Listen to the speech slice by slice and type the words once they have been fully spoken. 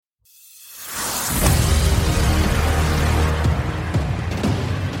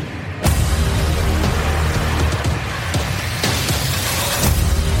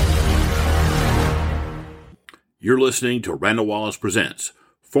You're listening to Randall Wallace Presents,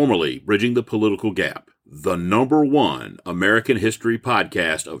 formerly Bridging the Political Gap, the #1 American history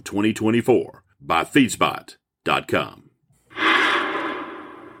podcast of 2024 by Feedspot.com.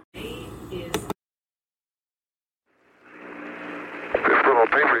 This little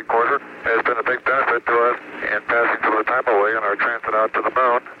tape recorder has been a big benefit to us in passing some of the time away on our transit out to the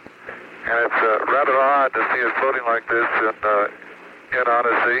moon. And it's rather odd to see it floating like this in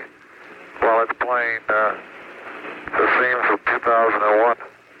Odyssey while it's playing the themes of 2001.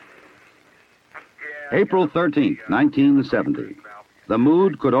 April 13th, 1970. The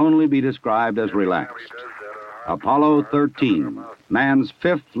mood could only be described as relaxed. Apollo 13, man's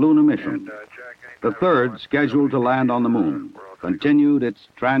 5th lunar mission. The 3rd, scheduled to land on the moon, continued its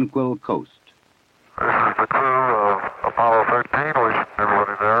tranquil coast. This is the crew of Apollo 13, wishing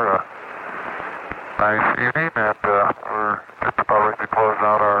everybody there a nice evening, and we're just about ready to close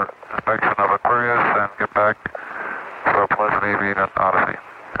out our inspection of Aquarius and get back for a pleasant evening at Odyssey.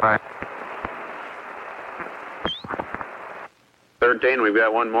 Good night. 13, we've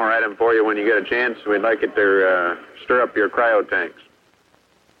got one more item for you when you get a chance. We'd like it to stir up your cryo tanks.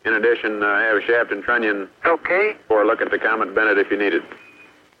 In addition, I have Shaft and Trunnion Okay. for a look at the Comet Bennett if you need it.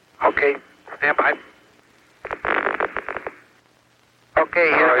 Okay. Stand by. Okay,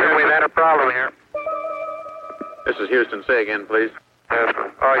 Houston, we've had a problem here. This is Houston. Say again, please. Yes,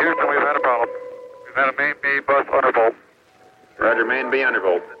 Houston, we've had a problem. We've had a main B bus undervolt. Roger, main B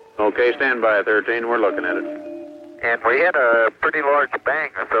undervolt. Okay, stand by, 13. We're looking at it. And we had a pretty large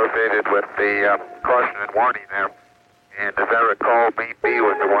bang associated with the caution and warning there. And as I recall, main B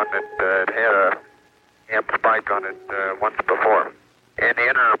was the one that had a amp spike on it once before. In the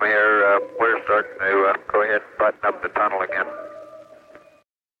interim here, we're starting to go ahead and button up the tunnel again.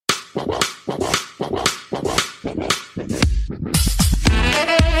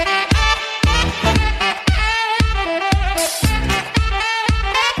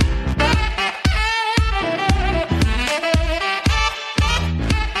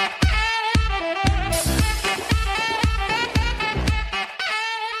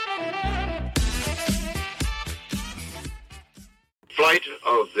 Flight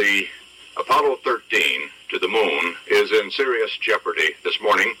of the Apollo 13 to the moon is in serious jeopardy this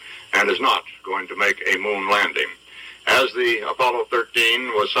morning and is not going to make a moon landing. As the Apollo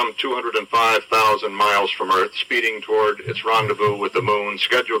 13 was some 205,000 miles from Earth, speeding toward its rendezvous with the moon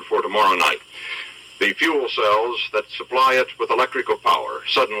scheduled for tomorrow night, the fuel cells that supply it with electrical power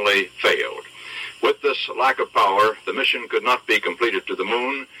suddenly failed. With this lack of power, the mission could not be completed to the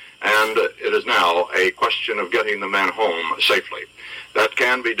moon, and it is now a question of getting the men home safely. That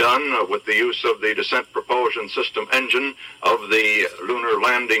can be done with the use of the descent propulsion system engine of the lunar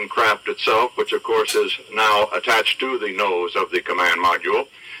landing craft itself, which of course is now attached to the nose of the command module.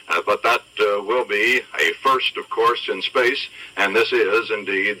 But that will be a first, of course, in space, and this is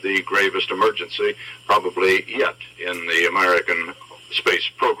indeed the gravest emergency probably yet in the American space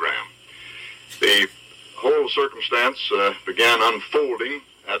program. The whole circumstance began unfolding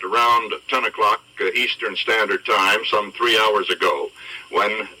at around 10 o'clock Eastern Standard Time, some 3 hours ago,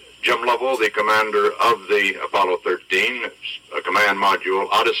 when Jim Lovell, the commander of the Apollo 13 command module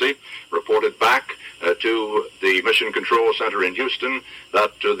Odyssey, reported back to the Mission Control Center in Houston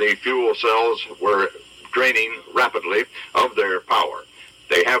that the fuel cells were draining rapidly of their power.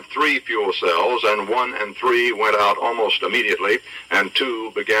 They have 3 fuel cells, and 1 and 3 went out almost immediately, and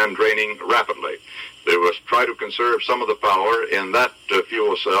 2 began draining rapidly. They was try to conserve some of the power in that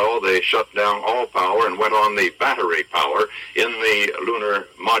fuel cell. They shut down all power and went on the battery power in the lunar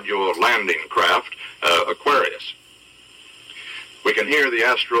module landing craft, Aquarius. We can hear the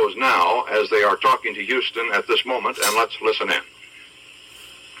Astros now as they are talking to Houston at this moment, and let's listen in.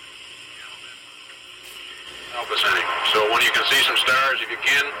 Alpha City. So when you can see some stars, if you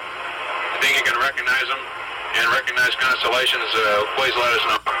can, I think you can recognize them and recognize constellations, please let us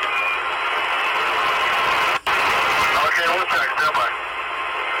know. Okay, one sec, stand by.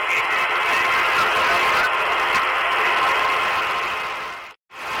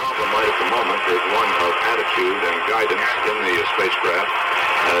 Problem right at the moment is one of attitude and guidance in the spacecraft.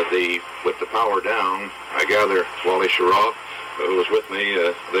 With the power down, I gather Wally Sharaf, who was with me,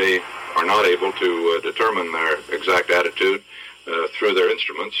 they are not able to determine their exact attitude through their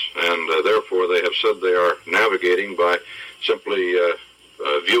instruments, and therefore they have said they are navigating by simply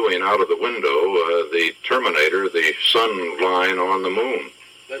viewing out of the window the terminator, the sun line on the moon.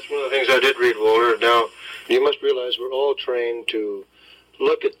 That's one of the things I did read, Walter. Now, you must realize we're all trained to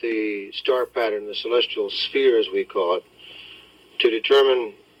look at the star pattern, the celestial sphere, as we call it, to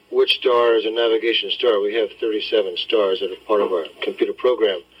determine which star is a navigation star. We have 37 stars that are part of our computer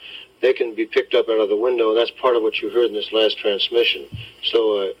program. they can be picked up out of the window, and that's part of what you heard in this last transmission.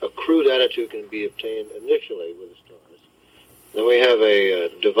 So a crude attitude can be obtained initially with the stars. Then we have a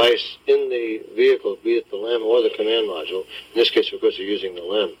device in the vehicle, be it the LEM or the command module, in this case, of course, you're using the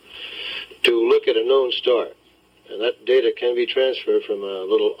LEM, to look at a known star. And that data can be transferred from a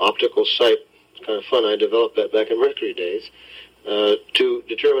little optical sight. It's kind of fun. I developed that back in Mercury days, to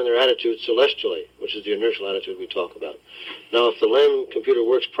determine their attitude celestially, which is the inertial attitude we talk about. Now, if the LEM computer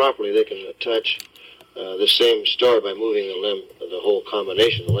works properly, they can attach the same star by moving the LEM, the whole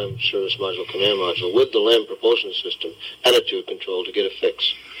combination, the LEM service module, command module, with the LEM propulsion system, attitude control to get a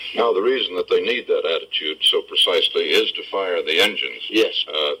fix. Now, the reason that they need that attitude so precisely is to fire the engines. Yes.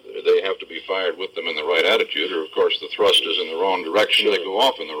 They have to be fired with them in the right attitude, or, of course, the thrust is in the wrong direction. Sure. They go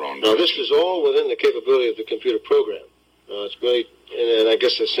off in the wrong direction. Now, this is all within the capability of the computer program. It's great, and I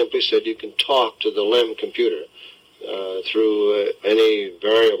guess I simply said you can talk to the LEM computer through any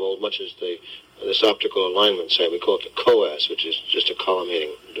variable, much as this optical alignment site. We call it the COAS, which is just a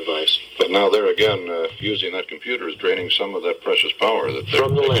collimating device. But now there again, using that computer is draining some of that precious power that they're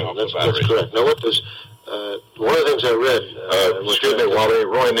from the LEM. That's correct. Now, what does one of the things I read... excuse me, Wally.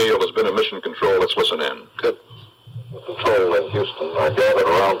 Roy Neal has been in mission control. Let's listen in. Good. Control in Houston are gathered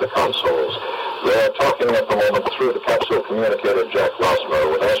around the consoles. They are talking at the moment through the capsule communicator Jack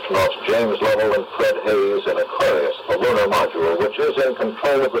Rosmer with astronauts James Lovell and Fred Hayes in Aquarius, the lunar module, which is in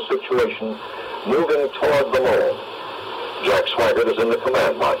control of the situation, moving toward the moon. Jack Swigert is in the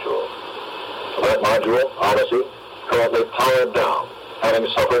command module. That module, Odyssey, currently powered down, having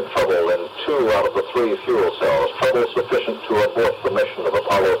suffered trouble in 2 out of the 3 fuel cells, trouble sufficient to abort the mission of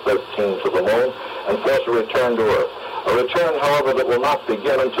Apollo 13 to the moon and force a return to Earth. A return, however, that will not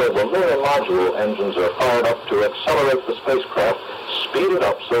begin until the lunar module engines are fired up to accelerate the spacecraft, speed it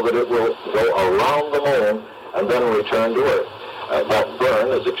up so that it will go around the moon and then return to Earth. That burn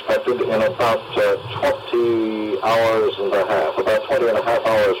is expected in about 20 hours and a half, about 20 and a half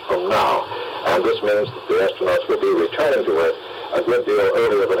hours from now. And this means that the astronauts will be returning to Earth a good deal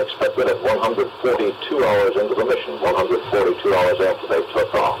earlier than expected at 142 hours into the mission, 142 hours after they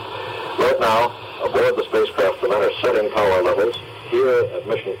took off. Right now, aboard the spacecraft, the men are setting power levels. Here at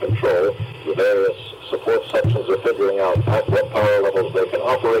Mission Control, the various support sections are figuring out at what power levels they can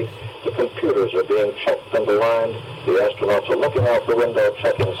operate. The computers are being checked and aligned. The astronauts are looking out the window,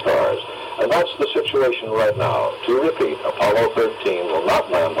 checking stars. And that's the situation right now. To repeat, Apollo 13 will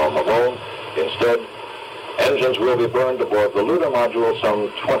not land on the moon. Instead, engines will be burned aboard the lunar module some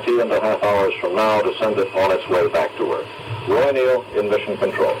 20 and a half hours from now to send it on its way back to Earth. Roy Neal in Mission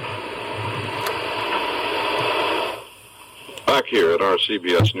Control. Back here at our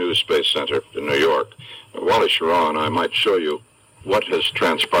CBS News Space Center in New York, Wally Schirra and I might show you what has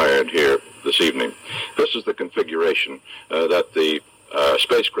transpired here this evening. This is the configuration that the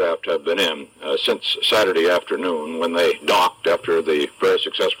spacecraft have been in since Saturday afternoon when they docked after the very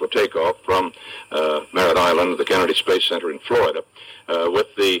successful takeoff from Merritt Island, the Kennedy Space Center in Florida,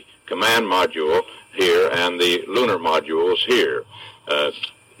 with the command module here and the lunar modules here.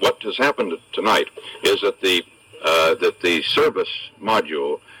 What has happened tonight is that the service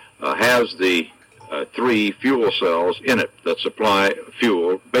module has the 3 fuel cells in it that supply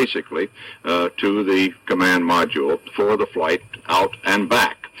fuel, basically, to the command module for the flight out and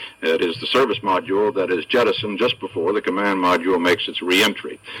back. It is the service module that is jettisoned just before the command module makes its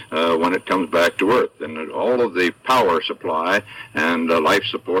re-entry when it comes back to Earth. And all of the power supply and life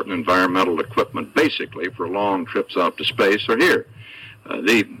support and environmental equipment, basically, for long trips out to space are here.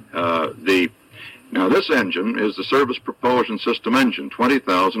 Now, this engine is the Service Propulsion System engine,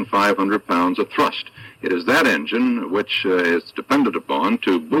 20,500 pounds of thrust. It is that engine which is depended upon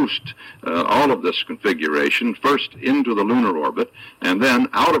to boost all of this configuration, first into the lunar orbit, and then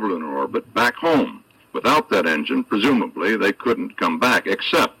out of lunar orbit back home. Without that engine, presumably, they couldn't come back,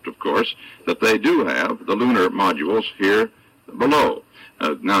 except, of course, that they do have the lunar modules here below.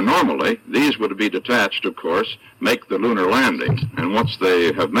 Now, normally, these would be detached, of course, make the lunar landing. And once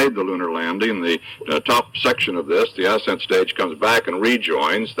they have made the lunar landing, the top section of this, the ascent stage, comes back and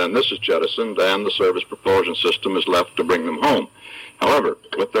rejoins. Then this is jettisoned, and the service propulsion system is left to bring them home. However,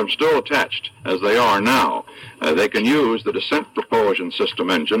 with them still attached, as they are now, they can use the descent propulsion system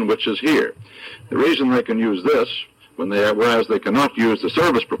engine, which is here. The reason they can use this, whereas they cannot use the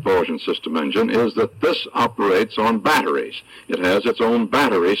service propulsion system engine, is that this operates on batteries. It has its own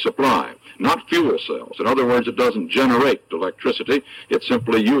battery supply, not fuel cells. In other words, it doesn't generate electricity. It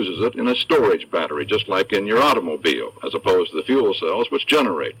simply uses it in a storage battery, just like in your automobile, as opposed to the fuel cells, which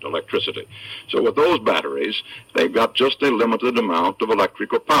generate electricity. So with those batteries, they've got just a limited amount of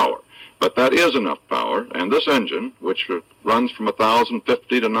electrical power. But that is enough power, and this engine, which runs from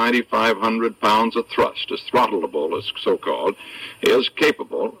 1,050 to 9,500 pounds of thrust, is throttleable, as so-called, is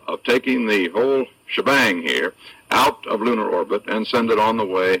capable of taking the whole shebang here out of lunar orbit and send it on the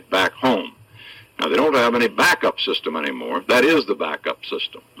way back home. Now, they don't have any backup system anymore. That is the backup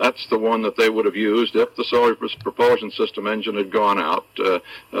system. That's the one that they would have used if the solar propulsion system engine had gone out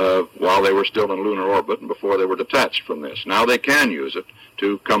while they were still in lunar orbit and before they were detached from this. Now they can use it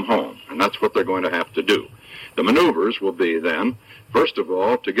to come home, and that's what they're going to have to do. The maneuvers will be then, first of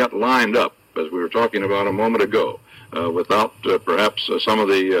all, to get lined up, as we were talking about a moment ago, without perhaps some of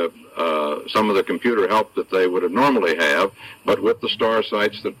the computer help that they would normally have, but with the star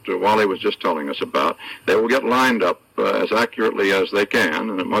sites that Wally was just telling us about. They will get lined up as accurately as they can,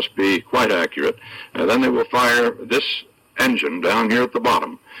 and it must be quite accurate. Then they will fire this engine down here at the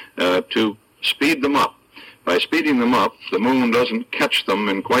bottom to speed them up. By speeding them up, the moon doesn't catch them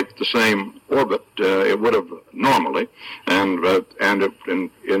in quite the same orbit it would have normally, and it,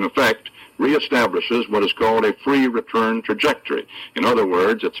 in effect, reestablishes what is called a free return trajectory. In other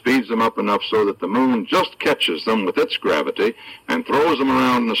words, it speeds them up enough so that the moon just catches them with its gravity and throws them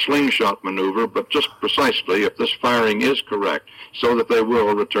around in a slingshot maneuver, but just precisely, if this firing is correct, so that they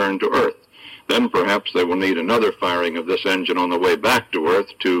will return to Earth. Then perhaps they will need another firing of this engine on the way back to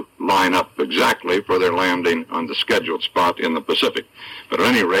Earth to line up exactly for their landing on the scheduled spot in the Pacific. But at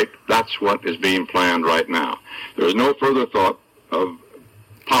any rate, that's what is being planned right now. There is no further thought of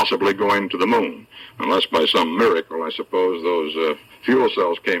possibly going to the moon, unless by some miracle, I suppose, those fuel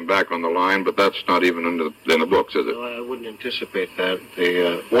cells came back on the line, but that's not even in the books, is it? No, I wouldn't anticipate that.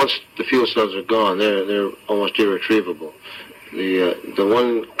 Once the fuel cells are gone, they're almost irretrievable. The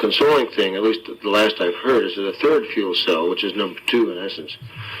one consoling thing, at least the last I've heard, is that a third fuel cell, which is number 2 in essence,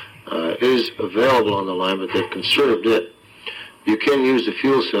 is available on the line, but they've conserved it. You can use the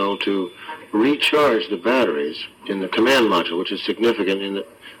fuel cell to recharge the batteries in the command module, which is significant in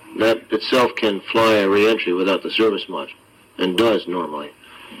that itself can fly a re-entry without the service module, and does normally.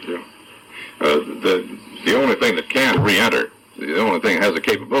 Yeah. The only thing that can re-enter, the only thing that has the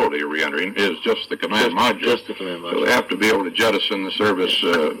capability of re-entering is just the command module. Just the command module. So they have to be able to jettison the service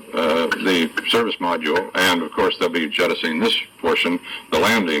module, and of course they'll be jettisoning this portion, the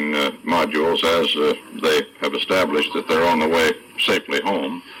landing modules, as they have established that they're on the way safely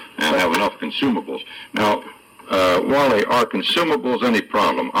home and have enough consumables. Now, Wally, are consumables any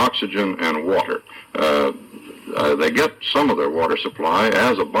problem? Oxygen and water. They get some of their water supply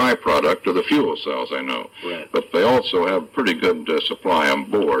as a byproduct of the fuel cells, I know. Right. But they also have pretty good supply on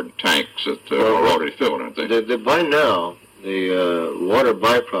board, tanks that are already filled, aren't they? By now, the water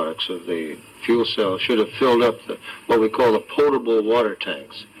byproducts of the fuel cell should have filled up what we call the potable water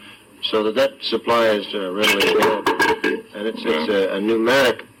tanks, so that supply is readily available. And it's a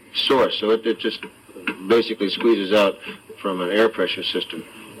pneumatic source, so it just basically squeezes out from an air pressure system.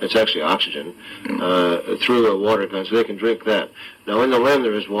 It's actually oxygen through a water gun, so they can drink that. Now, in the LEM,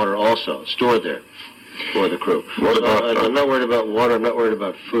 there is water also stored there for the crew. I'm not worried about water. I'm not worried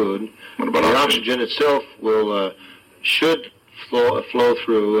about food. What about the oxygen itself should flow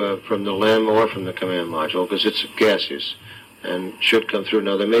through from the LEM or from the command module, because it's gaseous and should come through.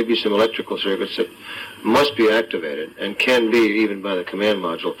 Now, there may be some electrical circuits that must be activated and can be even by the command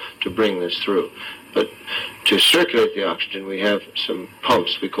module to bring this through. But to circulate the oxygen, we have some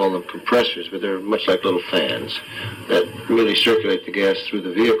pumps. We call them compressors, but they're much like little fans that really circulate the gas through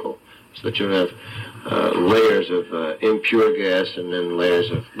the vehicle, so that you have layers of impure gas and then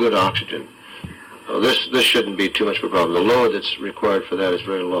layers of good oxygen. This shouldn't be too much of a problem. The load that's required for that is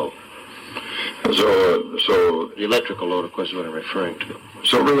very low. So the electrical load, of course, is what I'm referring to.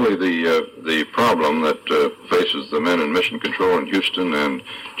 So really the problem that faces the men in mission control in Houston and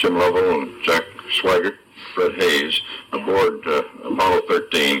Jim Lovell and Jack Swigert, Fred Hayes aboard Apollo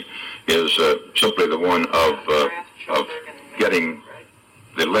 13 is simply the one of getting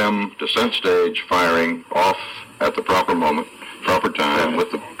the LEM descent stage firing off at the proper moment, proper time,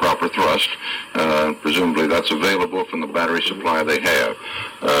 with the proper thrust. Presumably that's available from the battery supply they have.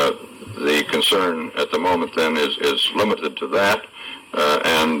 The concern at the moment then is limited to that,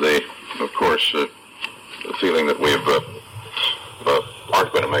 and of course the feeling that we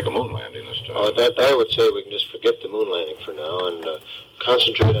aren't going to make a moon landing this time. I would say we can just forget the moon landing for now and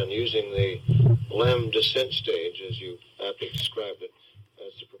concentrate on using the LEM descent stage, as you aptly described it,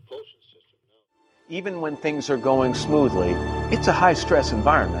 as the propulsion system. Even when things are going smoothly, it's a high-stress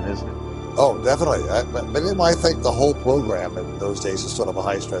environment, isn't it? Oh, definitely. I think the whole program in those days is sort of a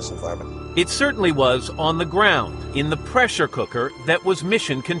high-stress environment. It certainly was on the ground, in the pressure cooker that was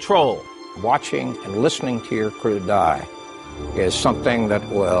mission control. Watching and listening to your crew die is something that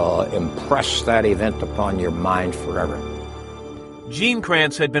will impress that event upon your mind forever. Gene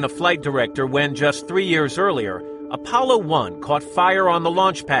Kranz had been a flight director when, just 3 years earlier, Apollo 1 caught fire on the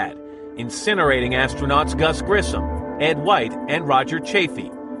launch pad, incinerating astronauts Gus Grissom, Ed White, and Roger Chaffee.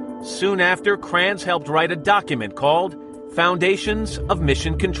 Soon after, Kranz helped write a document called Foundations of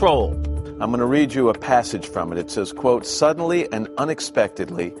Mission Control. I'm going to read you a passage from it. It says, quote, "Suddenly and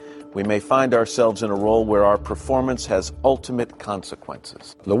unexpectedly, we may find ourselves in a role where our performance has ultimate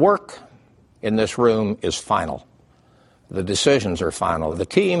consequences." The work in this room is final. The decisions are final. The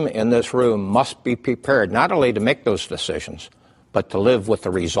team in this room must be prepared not only to make those decisions, but to live with the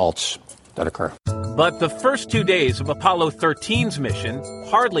results that occur. But the first 2 days of Apollo 13's mission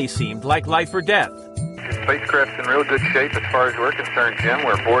hardly seemed like life or death. The spacecraft's in real good shape as far as we're concerned, Jim.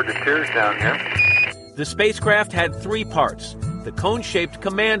 We're bored to tears down here. The spacecraft had 3 parts. The cone-shaped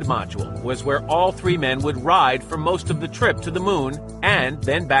command module was where all 3 men would ride for most of the trip to the moon and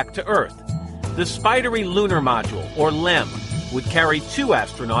then back to Earth. The spidery lunar module, or LEM, would carry 2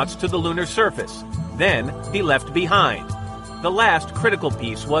 astronauts to the lunar surface, then be left behind. The last critical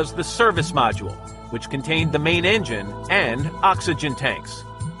piece was the service module, which contained the main engine and oxygen tanks.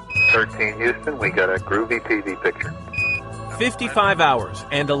 13 Houston, we got a groovy TV picture. 55 hours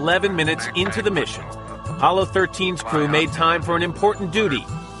and 11 minutes into the mission, Apollo 13's crew made time for an important duty,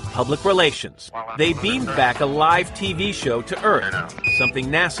 public relations. They beamed back a live TV show to Earth, something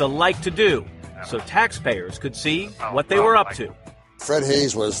NASA liked to do, so taxpayers could see what they were up to. Fred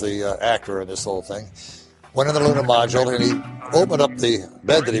Hayes was the actor in this whole thing. Went in the lunar module and he opened up the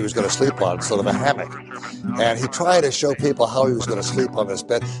bed that he was going to sleep on, sort of a hammock. And he tried to show people how he was going to sleep on this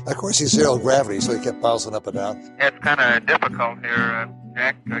bed. Of course, he's zero gravity, so he kept bouncing up and down. It's kind of difficult here,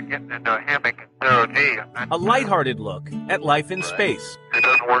 Jack, getting into a hammock in zero G. A lighthearted look at life in space. It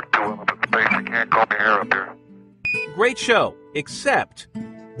doesn't work too well up in space. I can't comb my hair up here. Great show, except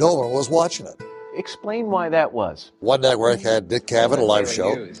no one was watching it. Explain why that was. One network had Dick Cavett, a live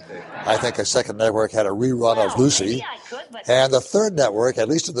show. I think a second network had a rerun of Lucy. And the third network, at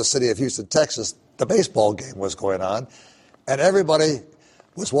least in the city of Houston, Texas, the baseball game was going on. And everybody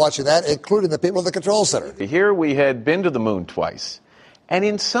was watching that, including the people at the control center. Here we had been to the moon twice. And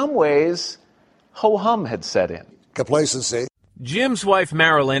in some ways, ho-hum had set in. Complacency. Jim's wife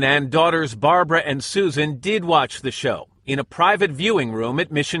Marilyn and daughters Barbara and Susan did watch the show in a private viewing room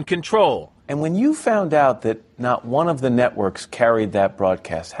at Mission Control. And when you found out that not one of the networks carried that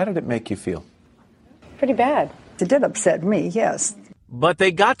broadcast, how did it make you feel? Pretty bad. It did upset me, yes. But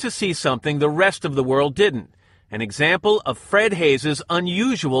they got to see something the rest of the world didn't. An example of Fred Hayes'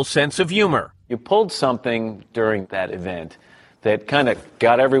 unusual sense of humor. You pulled something during that event that kind of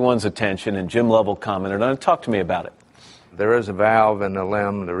got everyone's attention, and Jim Lovell commented on it. Talk to me about it. There is a valve in the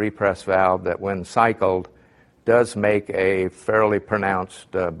LEM, the repress valve, that when cycled does make a fairly pronounced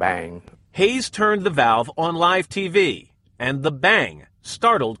bang. Hayes turned the valve on live TV, and the bang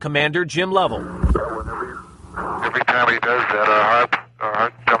startled Commander Jim Lovell. Every time he does that, our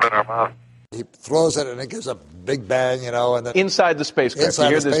hearts jump in our mouth. He throws it, and it gives a big bang, you know. And then inside the spacecraft, inside you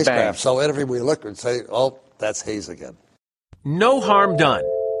hear the this spacecraft. bang. So every we look and say, oh, that's Hayes again. No harm done.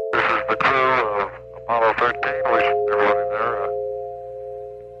 This is the crew of Apollo 13. Wishing everybody there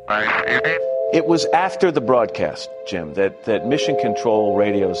a nice evening. It was after the broadcast, Jim, that Mission Control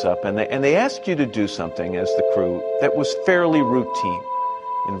radios up, and they asked you to do something as the crew that was fairly routine,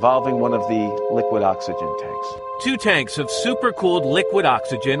 involving one of the liquid oxygen tanks. 2 tanks of supercooled liquid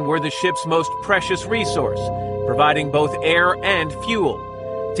oxygen were the ship's most precious resource, providing both air and fuel.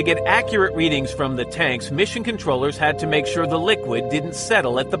 To get accurate readings from the tanks, mission controllers had to make sure the liquid didn't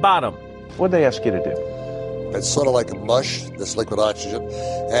settle at the bottom. What'd they ask you to do? It's sort of like a mush, this liquid oxygen.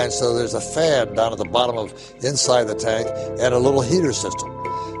 And so there's a fan down at the bottom of inside the tank and a little heater system.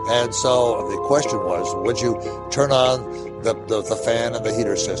 And so the question was, would you turn on the fan and the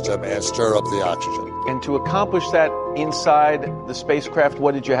heater system and stir up the oxygen? And to accomplish that inside the spacecraft,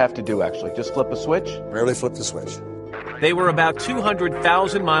 what did you have to do, actually? Just flip a switch? Merely flip the switch. They were about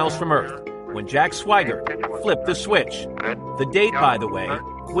 200,000 miles from Earth when Jack Swigert flipped the switch. The date, by the way,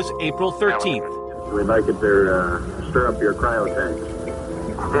 was April 13th. We'd like it to stir up your cryo tanks.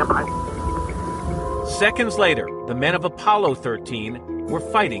 Stand by. Seconds later, the men of Apollo 13 were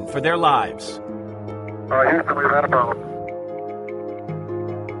fighting for their lives. Houston, we've had a problem.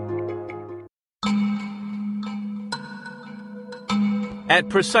 At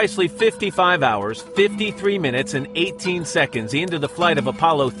precisely 55 hours, 53 minutes, and 18 seconds into the flight of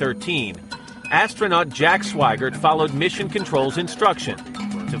Apollo 13, astronaut Jack Swigert followed Mission Control's instruction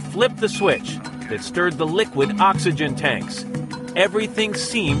to flip the switch that stirred the liquid oxygen tanks. Everything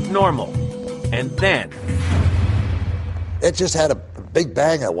seemed normal. And then It just had a big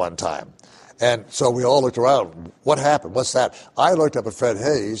bang at one time. And so we all looked around. What happened? What's that? I looked up at Fred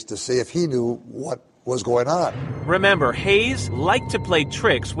Hayes to see if he knew what was going on. Remember, Hayes liked to play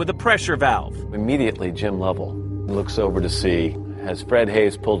tricks with a pressure valve. Immediately, Jim Lovell looks over to see, has Fred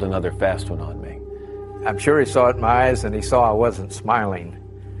Hayes pulled another fast one on me? I'm sure he saw it in my eyes, and he saw I wasn't smiling.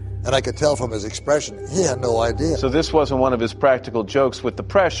 And I could tell from his expression, he had no idea. So this wasn't one of his practical jokes with the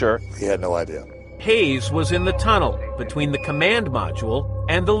pressure. He had no idea. Hayes was in the tunnel between the command module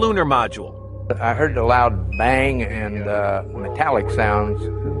and the lunar module. I heard a loud bang and metallic sounds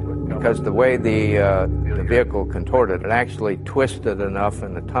because the way the vehicle contorted, it actually twisted enough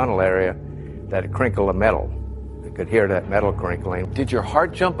in the tunnel area that it crinkled the metal. You could hear that metal crinkling. Did your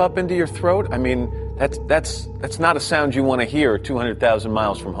heart jump up into your throat? I mean, that's not a sound you want to hear 200,000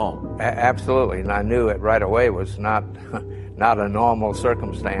 miles from home. Absolutely, and I knew it right away was not a normal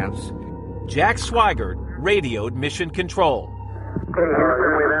circumstance. Jack Swigert radioed Mission Control.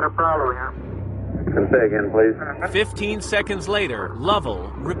 Houston, we've had a problem here. Can say again, please. 15 seconds later,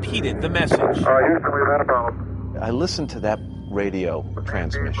 Lovell repeated the message. Houston, we've had a problem. I listened to that radio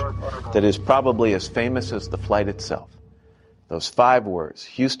transmission that is probably as famous as the flight itself. Those 5 words,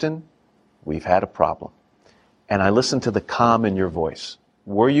 Houston, we've had a problem. And I listened to the calm in your voice.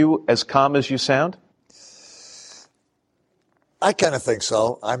 Were you as calm as you sound? I kind of think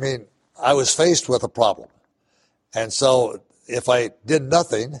so. I mean, I was faced with a problem. And so if I did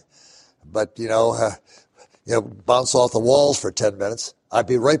nothing but, bounce off the walls for 10 minutes, I'd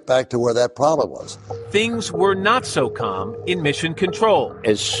be right back to where that problem was. Things were not so calm in Mission Control.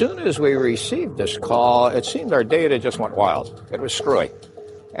 As soon as we received this call, it seemed our data just went wild. It was screwy.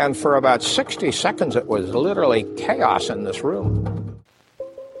 And for about 60 seconds, it was literally chaos in this room.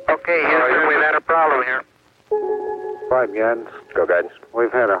 Okay, Houston, we've had a problem here. Flight guidance. Go guidance.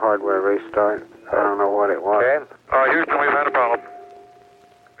 We've had a hardware restart. I don't know what it was. Okay. Houston, we've had a problem.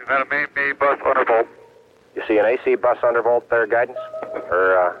 We've had a main B bus undervolt. You see an AC bus undervolt there, guidance?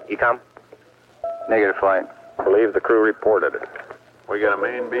 Or ECOM? Negative, flight. Believe the crew reported it. We got a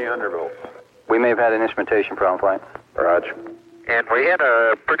main B undervolt. We may have had an instrumentation problem, flight. Roger. And we had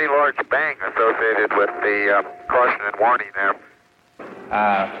a pretty large bang associated with the caution and warning there.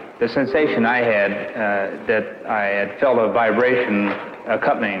 The sensation I had, that I had felt a vibration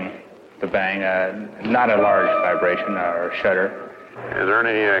accompanying the bang, not a large vibration or shudder. Is there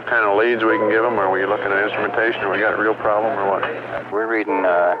any kind of leads we can give them? Are we looking at instrumentation? Or we got a real problem or what? We're reading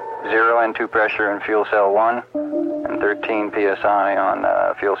 0 N2 pressure in fuel cell 1 and 13 PSI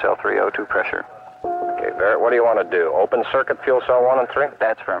on fuel cell 3 O2 pressure. Okay, Barrett, what do you want to do? Open circuit fuel cell 1 and 3?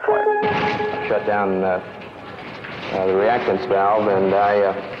 That's firm flight. Shut down the reactance valve, and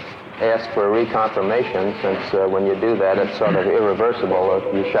I asked for a reconfirmation, since when you do that, it's sort of irreversible.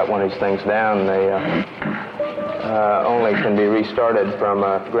 If you shut one of these things down, they only can be restarted from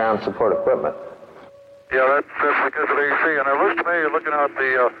ground support equipment. Yeah, that's because of the AC. And it looks to me, looking out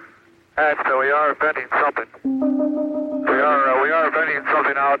the hatch, that we are venting something. We are venting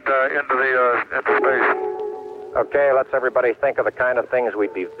something out into space. Okay, let's everybody think of the kind of things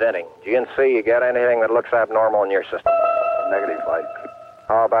we'd be venting. GNC, you got anything that looks abnormal in your system? Negative, flight.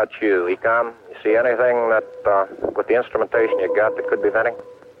 How about you, ECOM? You see anything that, with the instrumentation you got, that could be venting?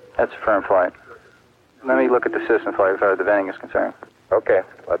 That's firm flight. Let me look at the system flight as far as the venting is concerned. Okay,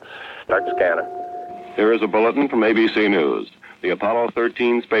 let's start scanning. Here is a bulletin from ABC News. The Apollo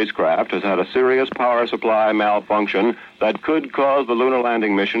 13 spacecraft has had a serious power supply malfunction that could cause the lunar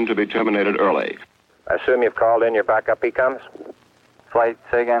landing mission to be terminated early. I assume you've called in your backup ECOMs? Flight,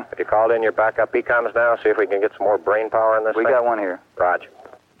 say again? Have you called in your backup ECOMs now? See if we can get some more brain power in this thing? We got one here. Roger.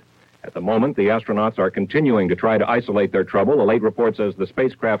 At the moment, the astronauts are continuing to try to isolate their trouble. The late report says the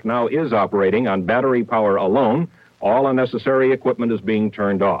spacecraft now is operating on battery power alone. All unnecessary equipment is being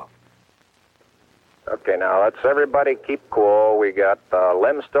turned off. Okay, now let's everybody keep cool. We got the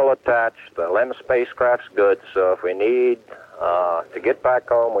LEM still attached. The LEM spacecraft's good, so if we need to get back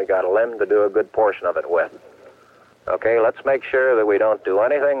home, we got a LEM to do a good portion of it with. Okay, let's make sure that we don't do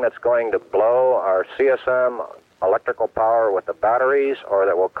anything that's going to blow our CSM electrical power with the batteries, or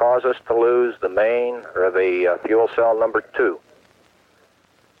that will cause us to lose the main or the fuel cell number 2.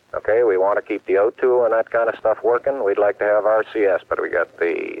 Okay, we want to keep the O2 and that kind of stuff working. We'd like to have RCS, but we got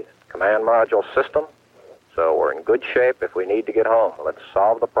the command module system, so we're in good shape if we need to get home. Let's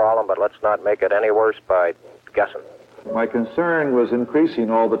solve the problem, but let's not make it any worse by guessing. My concern was increasing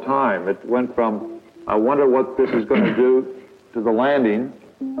all the time. It went from, I wonder what this is going to do to the landing,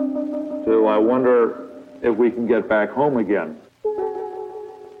 to I wonder if we can get back home again.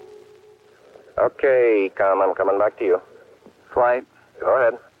 Okay, I'm coming back to you. Flight. Go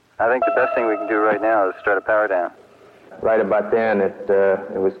ahead. I think the best thing we can do right now is start a power down. Right about then,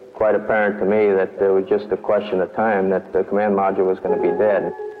 it was quite apparent to me that it was just a question of time that the command module was going to be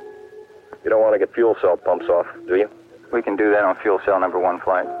dead. You don't want to get fuel cell pumps off, do you? We can do that on fuel cell number 1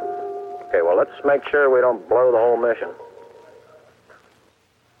 flight. Okay, well, let's make sure we don't blow the whole mission.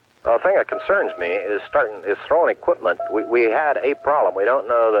 The thing that concerns me is throwing equipment. We had a problem. We don't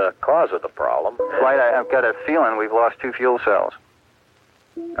know the cause of the problem. Flight, I've got a feeling we've lost 2 fuel cells.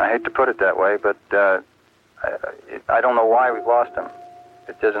 I hate to put it that way, but I don't know why we've lost them.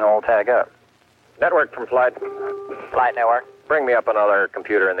 It doesn't all tag up. Network from Flight. Flight network. Bring me up another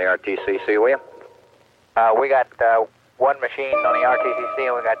computer in the RTCC, will you? We got one machine on the RTCC,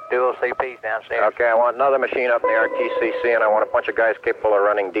 and we got dual CPs downstairs. Okay, I want another machine up in the RTCC, and I want a bunch of guys capable of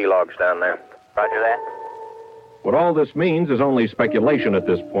running D-logs down there. Roger that. What all this means is only speculation at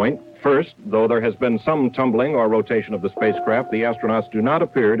this point. First, though there has been some tumbling or rotation of the spacecraft, the astronauts do not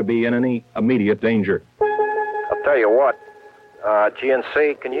appear to be in any immediate danger. I'll tell you what,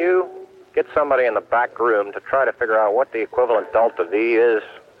 GNC, can you get somebody in the back room to try to figure out what the equivalent delta V is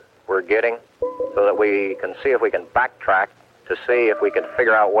we're getting, so that we can see if we can backtrack to see if we can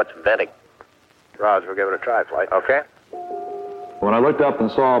figure out what's venting. Roger, we'll give it a try, Flight. Okay? When I looked up and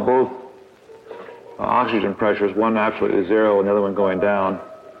saw both oxygen pressures, one absolutely zero and the other one going down,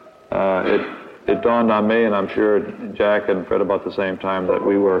 it dawned on me, and I'm sure Jack and Fred about the same time, that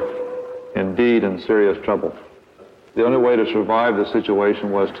we were indeed in serious trouble. The only way to survive the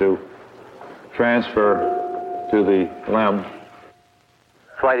situation was to transfer to the LEM.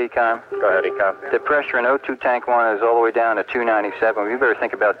 Flight Econ. Go ahead, Econ. The pressure in O2 tank 1 is all the way down to 297. We better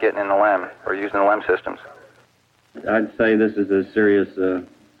think about getting in the LEM or using the LEM systems. I'd say this is as serious a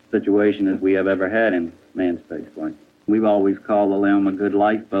situation as we have ever had in manned spaceflight. We've always called the LEM a good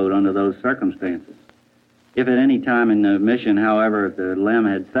lifeboat under those circumstances. If at any time in the mission, however, the LEM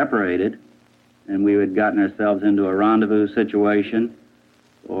had separated and we had gotten ourselves into a rendezvous situation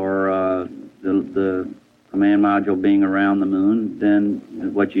or the command module being around the moon, then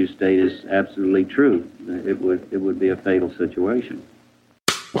what you state is absolutely true. It would be a fatal situation.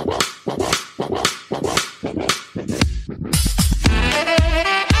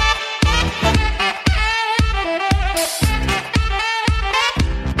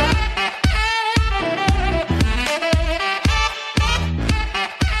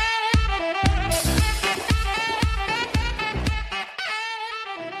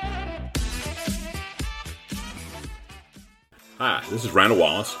 Hi, this is Randall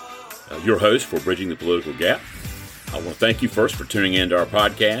Wallace, your host for Bridging the Political Gap. I want to thank you first for tuning in to our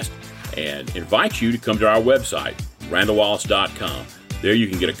podcast and invite you to come to our website, randallwallace.com. There you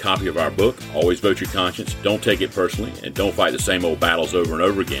can get a copy of our book, Always Vote Your Conscience, Don't Take It Personally, and Don't Fight the Same Old Battles Over and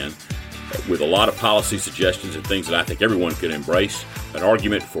Over Again, with a lot of policy suggestions and things that I think everyone could embrace, an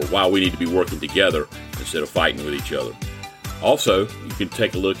argument for why we need to be working together instead of fighting with each other. Also, you can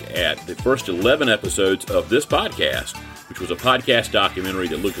take a look at the first 11 episodes of this podcast, which was a podcast documentary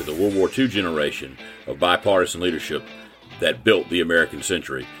that looked at the World War II generation of bipartisan leadership that built the American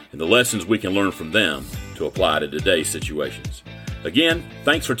century and the lessons we can learn from them to apply to today's situations. Again,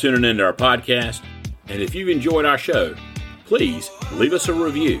 thanks for tuning in to our podcast, and if you've enjoyed our show, please leave us a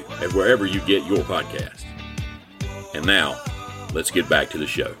review at wherever you get your podcast. And now, let's get back to the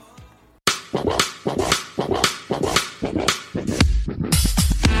show.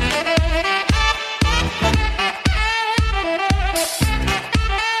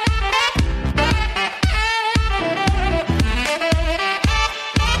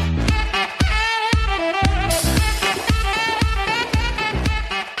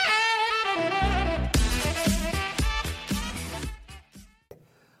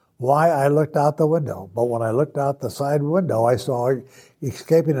 Why I looked out the window. But when I looked out the side window, I saw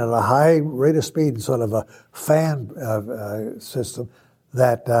escaping at a high rate of speed, sort of a fan system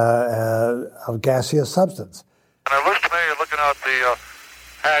that of gaseous substance. And it looks to me, looking out the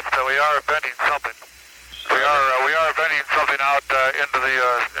hatch, that we are venting something. We are venting something out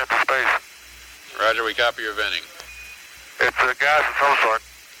into space. Roger, we copy your venting. It's a gas of some sort.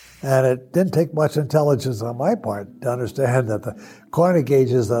 And it didn't take much intelligence on my part to understand that the corner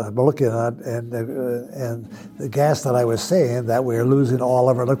gauges that I'm looking at and the gas that I was seeing, that we were losing all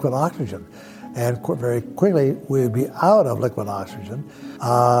of our liquid oxygen. And very quickly, we would be out of liquid oxygen,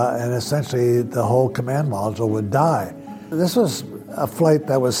 and essentially the whole command module would die. This was a flight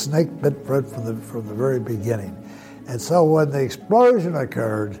that was snake bit from the very beginning. And so when the explosion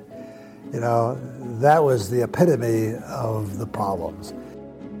occurred, that was the epitome of the problems.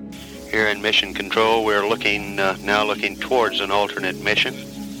 Here in Mission Control, we're now looking towards an alternate mission,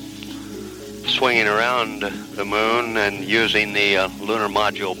 swinging around the moon and using the lunar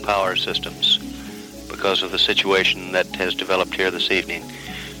module power systems. because of the situation that has developed here this evening.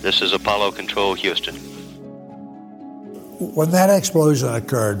 This is Apollo Control, Houston. When that explosion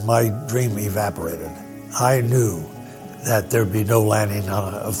occurred, my dream evaporated. I knew that there'd be no landing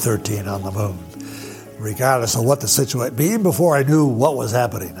of 13 on the moon, regardless of what the situation. Even before I knew what was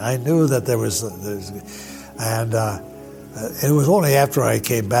happening, I knew that there was, and it was only after I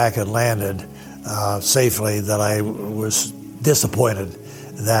came back and landed safely that I was disappointed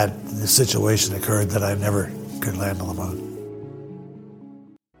that the situation occurred that I never could land on the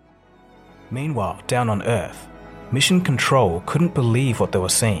moon. Meanwhile, down on Earth, Mission Control couldn't believe what they were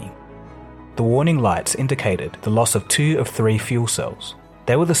seeing. The warning lights indicated the loss of 2 of 3 fuel cells.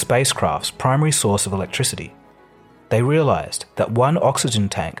 They were the spacecraft's primary source of electricity. They realized that one oxygen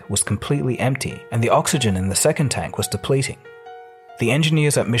tank was completely empty and the oxygen in the second tank was depleting. The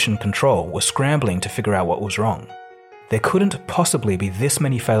engineers at Mission Control were scrambling to figure out what was wrong. There couldn't possibly be this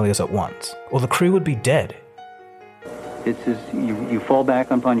many failures at once, or the crew would be dead. It's just, you fall back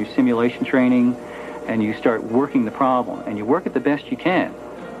upon your simulation training and you start working the problem, and you work it the best you can.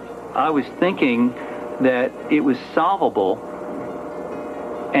 I was thinking that it was solvable,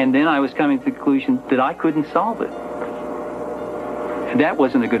 and then I was coming to the conclusion that I couldn't solve it. And that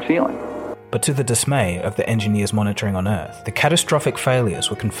wasn't a good feeling. But to the dismay of the engineers monitoring on Earth, the catastrophic failures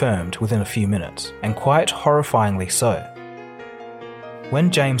were confirmed within a few minutes, and quite horrifyingly so.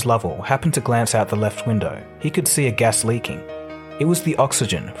 When James Lovell happened to glance out the left window, he could see a gas leaking. It was the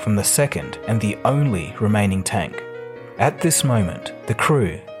oxygen from the second and the only remaining tank. At this moment, the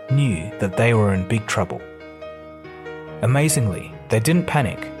crew knew that they were in big trouble. Amazingly, they didn't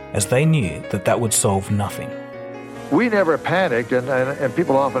panic, as they knew that that would solve nothing. We never panicked, and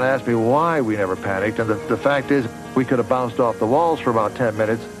people often ask me why we never panicked, and the fact is we could have bounced off the walls for about 10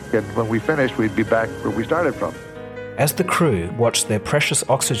 minutes, and when we finished, we'd be back where we started from. As the crew watched their precious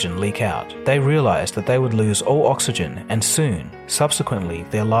oxygen leak out, they realized that they would lose all oxygen and soon, subsequently,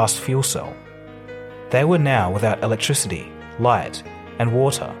 their last fuel cell. They were now without electricity, light, and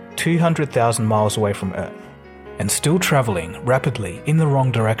water 200,000 miles away from Earth, and still traveling rapidly in the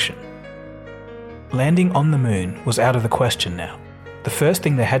wrong direction. Landing on the moon was out of the question now. The first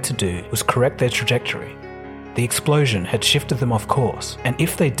thing they had to do was correct their trajectory. The explosion had shifted them off course, and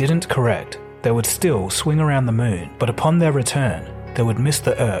if they didn't correct, they would still swing around the moon, but upon their return, they would miss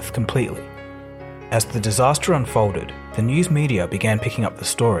the Earth completely. As the disaster unfolded, the news media began picking up the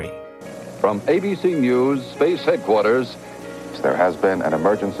story. From ABC News Space Headquarters, there has been an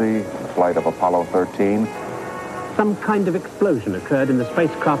emergency in the flight of Apollo 13. Some kind of explosion occurred in the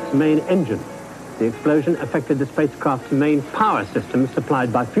spacecraft's main engine. The explosion affected the spacecraft's main power system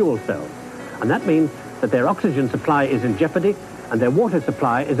supplied by fuel cells. And that means that their oxygen supply is in jeopardy and their water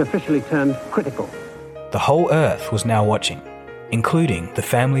supply is officially termed critical. The whole Earth was now watching, including the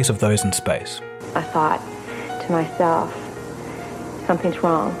families of those in space. I thought to myself, something's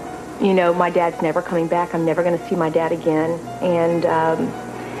wrong. You know, my dad's never coming back. I'm never going to see my dad again. And,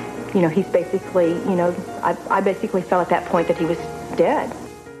 he's basically, I basically felt at that point that he was dead.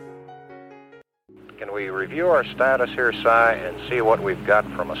 Can we review our status here, Si, and see what we've got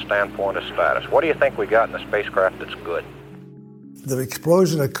from a standpoint of status? What do you think we got in the spacecraft that's good? The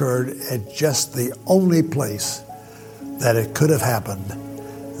explosion occurred at just the only place that it could have happened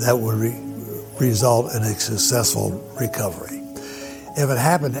that would result in a successful recovery. If it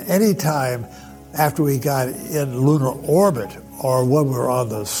happened any time after we got in lunar orbit or when we were on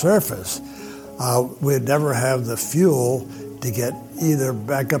the surface, we'd never have the fuel to get either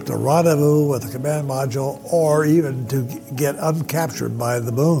back up to rendezvous with the command module or even to get uncaptured by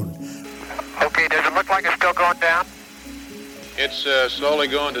the moon. Okay, does it look like it's still going down? It's slowly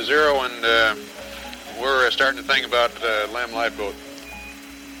going to zero, and we're starting to think about LEM lifeboat.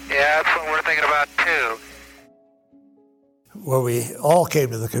 Yeah, that's what we're thinking about, too. Well, we all came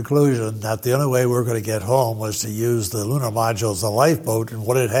to the conclusion that the only way we were going to get home was to use the lunar module as a lifeboat and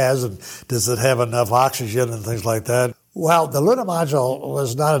what it has, and does it have enough oxygen and things like that. Well, the lunar module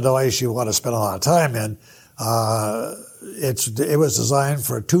was not a device you want to spend a lot of time in. It was designed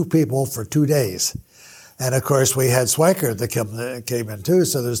for 2 people for 2 days. And, of course, we had Swiker that came in, too,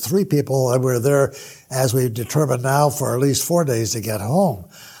 so there's 3 people, and we're there, as we've determined now, for at least 4 days to get home.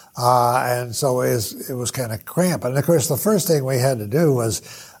 And so it was kind of cramped. And, of course, the first thing we had to do was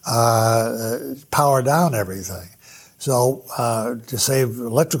power down everything, so to save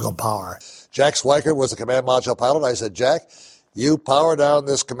electrical power. Jack Swiker was the command module pilot. I said, Jack, you power down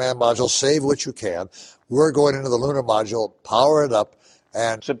this command module, save what you can. We're going into the lunar module, power it up.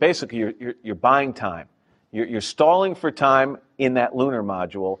 And so basically you're buying time. You're stalling for time in that lunar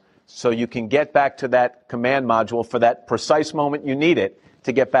module so you can get back to that command module for that precise moment you need it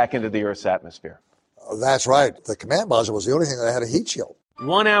to get back into the Earth's atmosphere. That's right. The command module was the only thing that had a heat shield.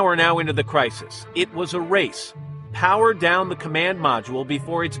 1 hour now into the crisis. It was a race. Power down the command module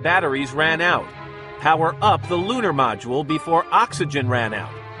before its batteries ran out. Power up the lunar module before oxygen ran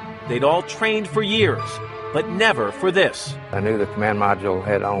out. They'd all trained for years, but never for this. I knew the command module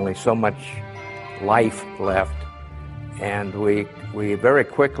had only so much life left, and we very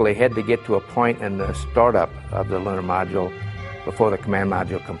quickly had to get to a point in the startup of the lunar module before the command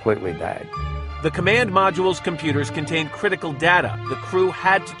module completely died. The command module's computers contained critical data the crew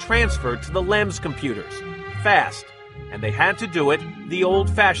had to transfer to the LEM's computers, fast, and they had to do it the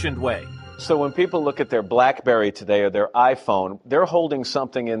old-fashioned way. So when people look at their BlackBerry today or their iPhone, they're holding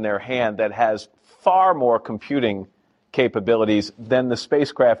something in their hand that has far more computing capabilities than the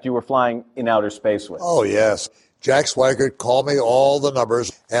spacecraft you were flying in outer space with. Oh, yes. Jack Swigert called me all the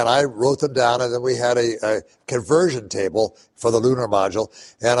numbers, and I wrote them down, and then we had a conversion table for the lunar module,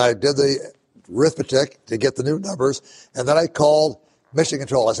 and I did the arithmetic to get the new numbers, and then I called Mission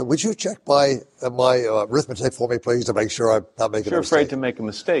Control. I said, would you check my arithmetic for me, please, to make sure I'm not making a mistake? You're afraid to make a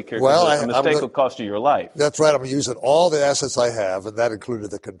mistake here, well, a mistake will cost you your life. That's right. I'm using all the assets I have, and that included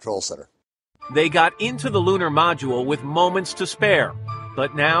the control center. They got into the lunar module with moments to spare,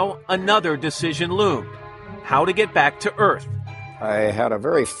 but now another decision loomed. How to get back to Earth. I had a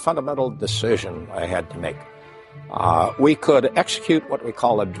very fundamental decision I had to make. We could execute what we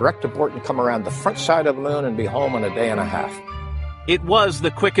call a direct abort and come around the front side of the moon and be home in a day and a half. It was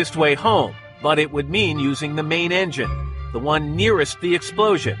the quickest way home, but it would mean using the main engine, the one nearest the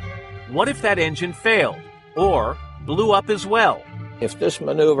explosion. What if that engine failed, or blew up as well? If this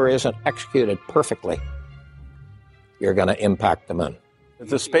maneuver isn't executed perfectly, you're going to impact the moon.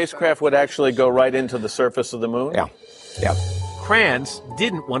 The spacecraft would actually go right into the surface of the moon? Yeah. Kranz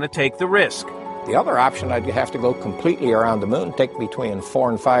didn't want to take the risk. The other option, I'd have to go completely around the moon, take between 4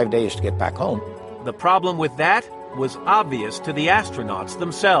 and 5 days to get back home. The problem with that was obvious to the astronauts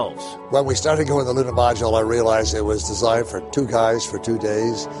themselves. When we started going to the lunar module, I realized it was designed for 2 guys for 2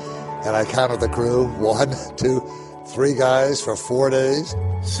 days, and I counted the crew, 1, 2, 3 guys for 4 days.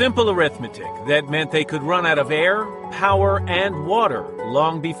 Simple arithmetic that meant they could run out of air, power, and water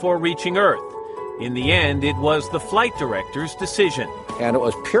long before reaching Earth. In the end, it was the flight director's decision. And it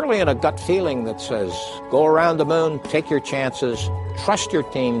was purely in a gut feeling that says, go around the moon, take your chances, trust your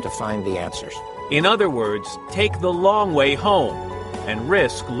team to find the answers. In other words, take the long way home and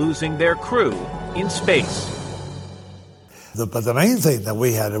risk losing their crew in space. But the main thing that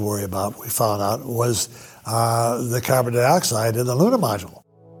we had to worry about, we found out, was the carbon dioxide in the lunar module.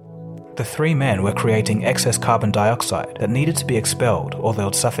 The 3 men were creating excess carbon dioxide that needed to be expelled or they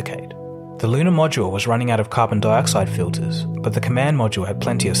would suffocate. The lunar module was running out of carbon dioxide filters, but the command module had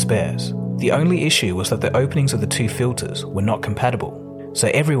plenty of spares. The only issue was that the openings of the 2 filters were not compatible, so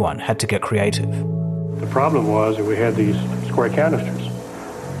everyone had to get creative. The problem was that we had these square canisters,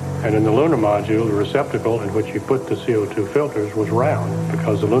 and in the lunar module, the receptacle in which you put the CO2 filters was round,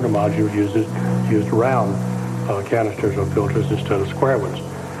 because the lunar module used round canisters or filters instead of square ones.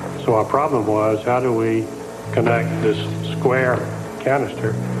 So our problem was, how do we connect this square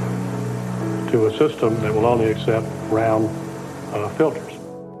canister to a system that will only accept round filters?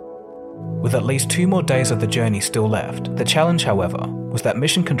 With at least 2 more days of the journey still left, the challenge, however, was that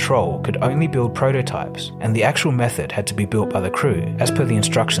Mission Control could only build prototypes, and the actual method had to be built by the crew as per the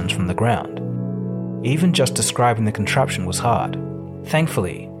instructions from the ground. Even just describing the contraption was hard.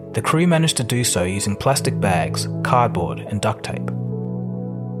 Thankfully, the crew managed to do so using plastic bags, cardboard, and duct tape.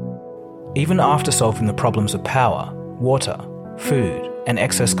 Even after solving the problems of power, water, food, and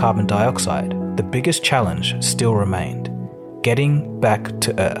excess carbon dioxide, the biggest challenge still remained: getting back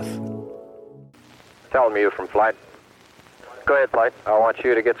to Earth. Telling you from flight. Go ahead, flight. I want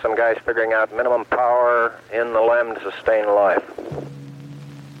you to get some guys figuring out minimum power in the LEM to sustain life.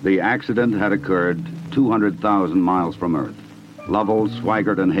 The accident had occurred 200,000 miles from Earth. Lovell,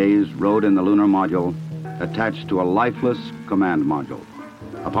 Swigert, and Hayes rode in the lunar module attached to a lifeless command module.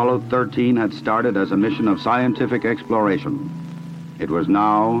 Apollo 13 had started as a mission of scientific exploration. It was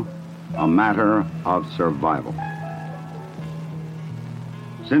now a matter of survival.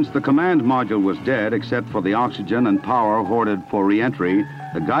 Since the command module was dead, except for the oxygen and power hoarded for re-entry,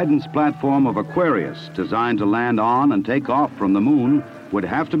 the guidance platform of Aquarius, designed to land on and take off from the moon, would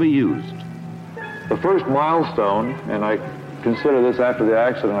have to be used. The first milestone, and I consider this after the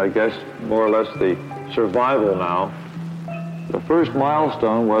accident, I guess, more or less the survival now, the first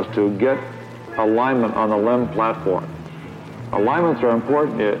milestone was to get alignment on the LEM platform. Alignments are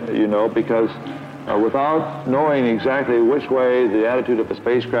important, you know, because Without knowing exactly which way the attitude of a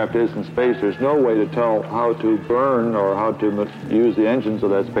spacecraft is in space, there's no way to tell how to burn or how to use the engines of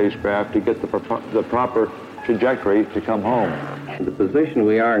that spacecraft to get the proper trajectory to come home. The position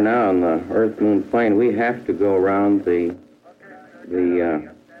we are now on the Earth-Moon plane, we have to go around the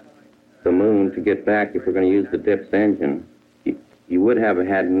moon to get back if we're going to use the DIPS engine. You would have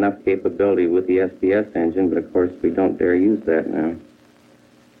had enough capability with the SPS engine, but of course we don't dare use that now.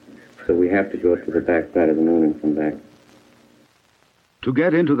 So we have to go to the backside of the moon and come back. To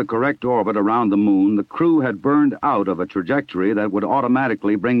get into the correct orbit around the moon, the crew had burned out of a trajectory that would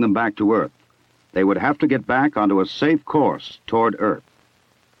automatically bring them back to Earth. They would have to get back onto a safe course toward Earth.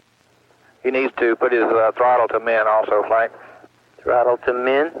 He needs to put his throttle to min also, Frank. Throttle to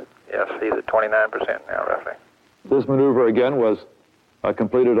min? Yes, he's at 29% now, roughly. This maneuver, again, was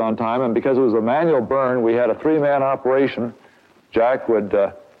completed on time, and because it was a manual burn, we had a three-man operation. Jack would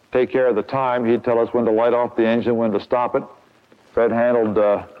take care of the time. He'd tell us when to light off the engine, when to stop it. Fred handled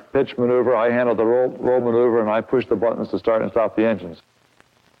pitch maneuver, I handled the roll maneuver, and I pushed the buttons to start and stop the engines.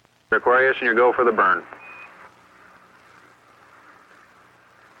 Aquarius, and you go for the burn.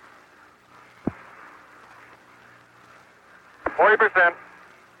 %.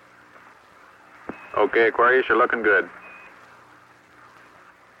 Okay, Aquarius, you're looking good.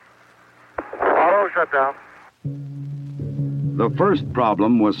 Auto shutdown. The first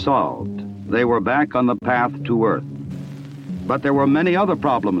problem was solved. They were back on the path to Earth. But there were many other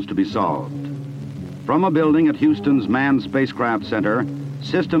problems to be solved. From a building at Houston's Manned Spacecraft Center,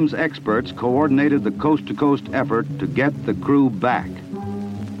 systems experts coordinated the coast-to-coast effort to get the crew back.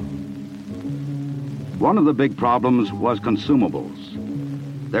 One of the big problems was consumables.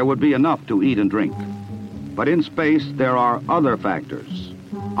 There would be enough to eat and drink. But in space, there are other factors.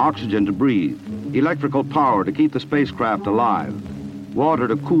 Oxygen to breathe, electrical power to keep the spacecraft alive, water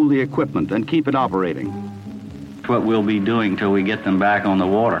to cool the equipment and keep it operating. What we'll be doing till we get them back on the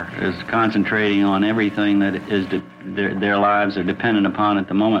water is concentrating on everything that is their lives are dependent upon at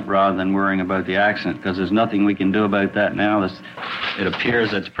the moment rather than worrying about the accident, because there's nothing we can do about that now. It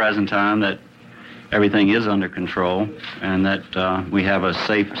appears at the present time that everything is under control and that we have a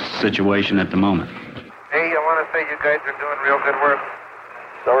safe situation at the moment. Hey, I want to say you guys are doing real good work.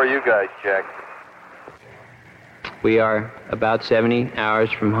 So are you guys, Jack. We are about 70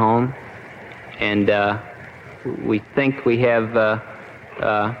 hours from home, and we think we have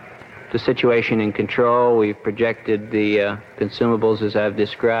the situation in control. We've projected the consumables as I've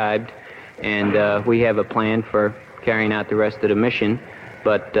described, and we have a plan for carrying out the rest of the mission,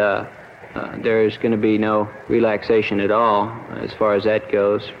 but there's going to be no relaxation at all as far as that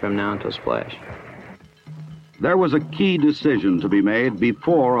goes from now until splash. There was a key decision to be made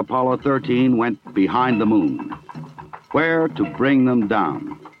before Apollo 13 went behind the moon. Where to bring them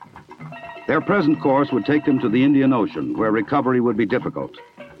down. Their present course would take them to the Indian Ocean, where recovery would be difficult.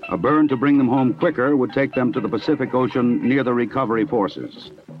 A burn to bring them home quicker would take them to the Pacific Ocean near the recovery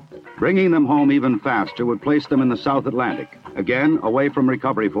forces. Bringing them home even faster would place them in the South Atlantic, again away from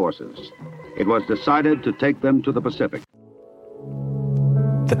recovery forces. It was decided to take them to the Pacific.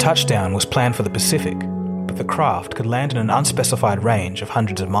 The touchdown was planned for the Pacific, but the craft could land in an unspecified range of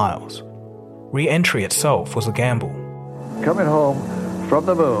hundreds of miles. Re-entry itself was a gamble. Coming home from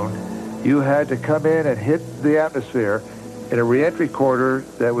the moon, you had to come in and hit the atmosphere in a re-entry corridor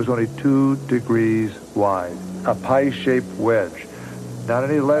that was only 2 degrees wide, a pie-shaped wedge. Not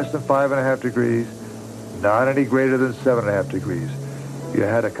any less than 5.5 degrees, not any greater than 7.5 degrees. You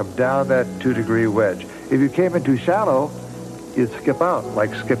had to come down that 2-degree wedge. If you came in too shallow, you'd skip out,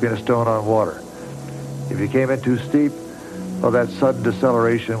 like skipping a stone on water. If you came in too steep, well, that sudden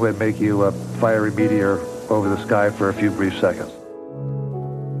deceleration would make you a fiery meteor over the sky for a few brief seconds.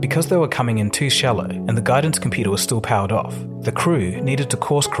 Because they were coming in too shallow and the guidance computer was still powered off, the crew needed to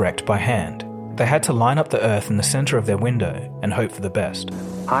course correct by hand. They had to line up the Earth in the center of their window and hope for the best.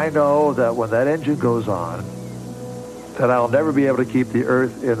 I know that when that engine goes on, that I'll never be able to keep the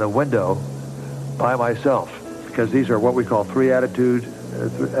Earth in the window by myself, because these are what we call three attitude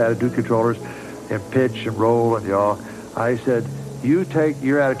controllers in pitch and roll and yaw. I said, you take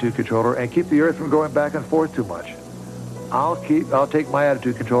your attitude controller and keep the Earth from going back and forth too much. I'll take my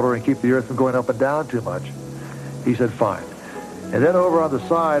attitude controller and keep the Earth from going up and down too much. He said, fine. And then over on the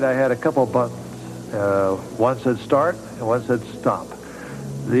side, I had a couple buttons. One said start and one said stop.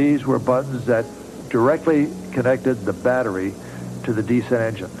 These were buttons that directly connected the battery to the descent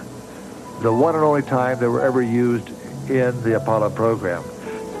engine. The one and only time they were ever used in the Apollo program.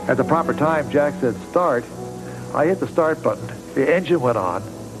 At the proper time, Jack said start. I hit the start button. The engine went on.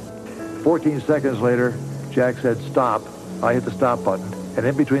 14 seconds later, Jack said stop. I hit the stop button. And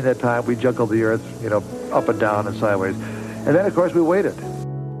in between that time, we juggled the Earth, up and down and sideways. And then, of course, we waited.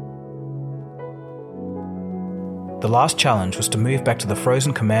 The last challenge was to move back to the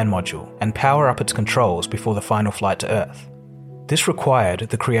frozen command module and power up its controls before the final flight to Earth. This required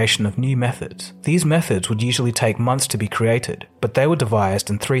the creation of new methods. These methods would usually take months to be created, but they were devised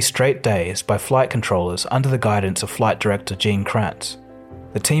in 3 straight days by flight controllers under the guidance of Flight Director Gene Kranz.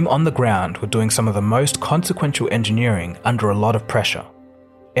 The team on the ground were doing some of the most consequential engineering under a lot of pressure.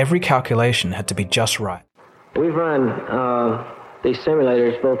 Every calculation had to be just right. We've run these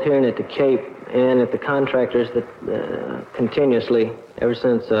simulators both here and at the Cape and at the contractors continuously ever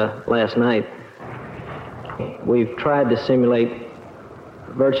since last night. We've tried to simulate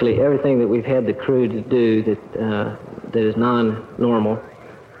virtually everything that we've had the crew to do that is non-normal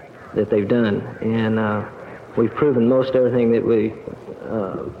that they've done, and we've proven most everything that we've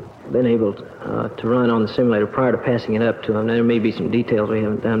been able to run on the simulator prior to passing it up to them. There may be some details we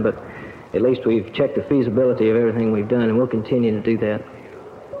haven't done, but at least we've checked the feasibility of everything we've done, and we'll continue to do that.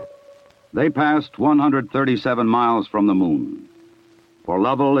 They passed 137 miles from the moon. For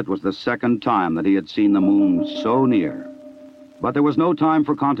Lovell, it was the second time that he had seen the moon so near. But there was no time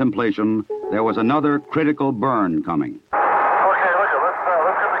for contemplation. There was another critical burn coming. Okay, let's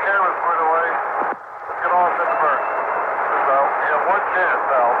get the cameras put away. Let's get off in the burn. So, we have one chance,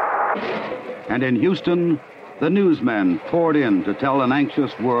 Al. And in Houston, the newsmen poured in to tell an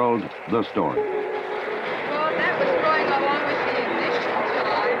anxious world the story. Well, that was going along with the ignition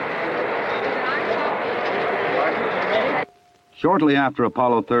time. Shortly after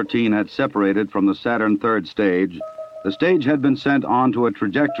Apollo 13 had separated from the Saturn third stage, the stage had been sent onto a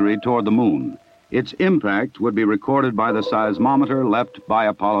trajectory toward the moon. Its impact would be recorded by the seismometer left by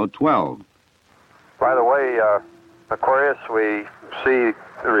Apollo 12. By the way, Aquarius, we see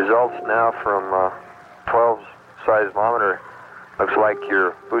the results now from 12's seismometer. Looks like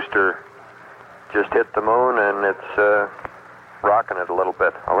your booster just hit the moon and it's rocking it a little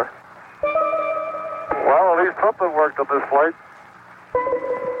bit. Over. Well, at least something worked on this flight.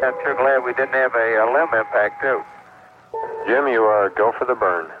 I'm sure glad we didn't have a limb impact, too. Jim, you go for the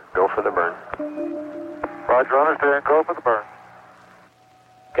burn. Go for the burn. Roger, understand. Go for the burn.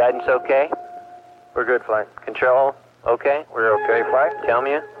 Guidance okay? We're good, flight. Control okay? We're okay, flight. Tell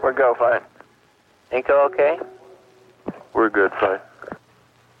me we're go, flight. Inco okay? We're good, flight.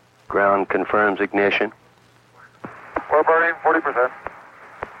 Ground confirms ignition. We're burning 40%.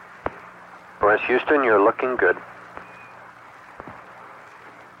 West Houston, you're looking good.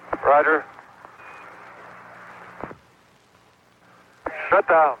 Roger. Shut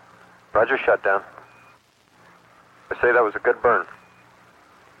down. Roger, shut down. I say that was a good burn.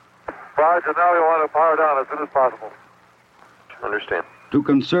 Roger, now we want to power down as soon as possible. Understand. To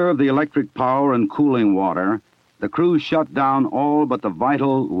conserve the electric power and cooling water, the crew shut down all but the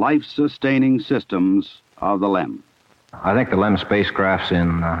vital, life-sustaining systems of the LEM. I think the LEM spacecraft's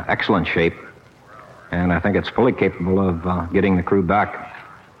in excellent shape, and I think it's fully capable of getting the crew back.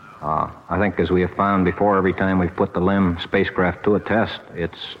 I think, as we have found before, every time we've put the LEM spacecraft to a test,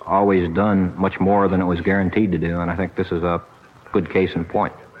 it's always done much more than it was guaranteed to do, and I think this is a good case in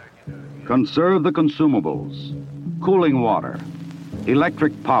point. Conserve the consumables, cooling water,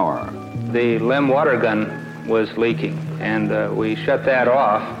 electric power. The LEM water gun was leaking, and we shut that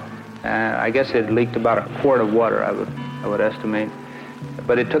off. I guess it leaked about a quart of water, I would estimate.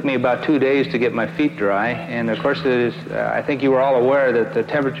 But it took me about 2 days to get my feet dry, and of course I think you were all aware that the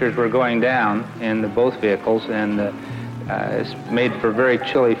temperatures were going down in both vehicles, and it's made for very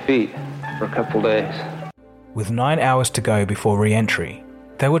chilly feet for a couple days. With 9 hours to go before re-entry,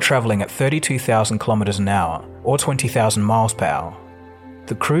 they were travelling at 32,000 kilometers an hour, or 20,000 miles per hour.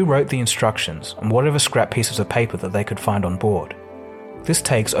 The crew wrote the instructions on whatever scrap pieces of paper that they could find on board. This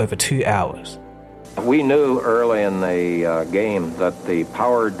takes over 2 hours. We knew early in the game that the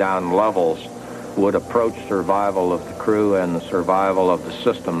powered down levels would approach survival of the crew and the survival of the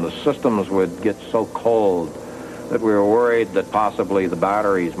system. The systems would get so cold that we were worried that possibly the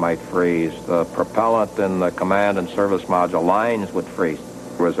batteries might freeze. The propellant in the command and service module lines would freeze.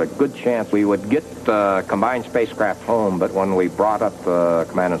 There was a good chance we would get the combined spacecraft home, but when we brought up the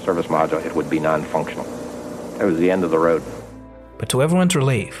command and service module, it would be non-functional. It was the end of the road. But to everyone's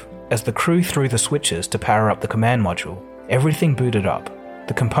relief, as the crew threw the switches to power up the command module, everything booted up.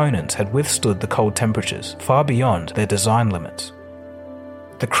 The components had withstood the cold temperatures far beyond their design limits.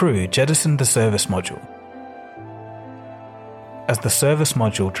 The crew jettisoned the service module. As the service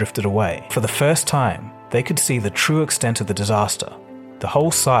module drifted away, for the first time, they could see the true extent of the disaster. The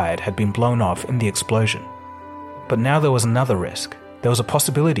whole side had been blown off in the explosion. But now there was another risk. There was a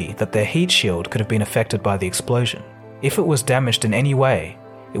possibility that their heat shield could have been affected by the explosion. If it was damaged in any way,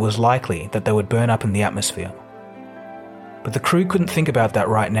 it was likely that they would burn up in the atmosphere. But the crew couldn't think about that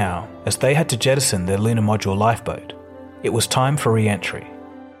right now, as they had to jettison their lunar module lifeboat. It was time for re-entry.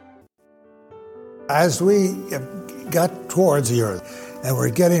 As we got towards the Earth and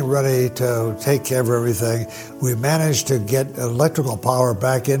we're getting ready to take care of everything, we managed to get electrical power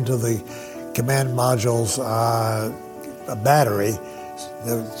back into the command module's battery,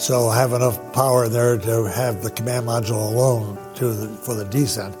 so have enough power there to have the command module alone for the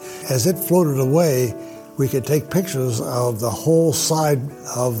descent. As it floated away, we could take pictures of the whole side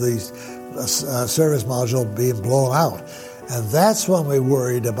of the service module being blown out. And that's when we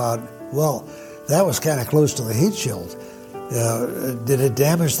worried about, well, that was kind of close to the heat shield. Did it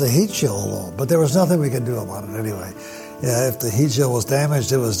damage the heat shield at all? But there was nothing we could do about it anyway. If the heat shield was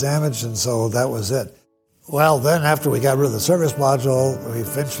damaged, it was damaged, and so that was it. Well, then after we got rid of the service module, we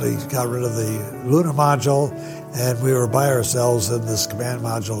eventually got rid of the lunar module, and we were by ourselves in this command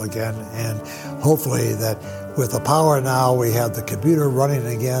module again. And hopefully that with the power now, we have the computer running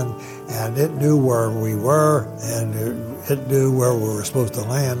again, and it knew where we were, and it knew where we were supposed to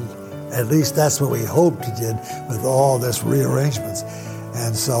land. At least that's what we hoped it did with all this rearrangements.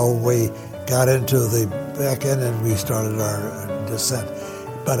 And so we got into the back end and we started our descent.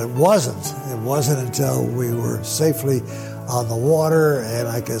 But it wasn't until we were safely on the water and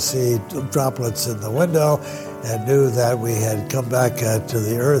I could see droplets in the window and knew that we had come back to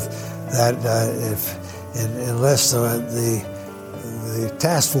the Earth, that unless the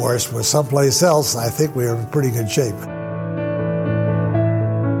task force was someplace else, I think we were in pretty good shape.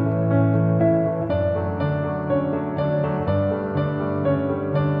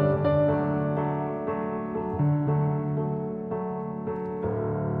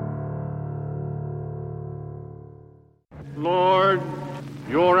 Lord,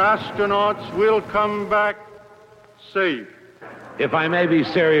 your astronauts will come back safe. If I may be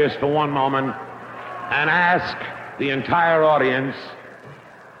serious for one moment and ask the entire audience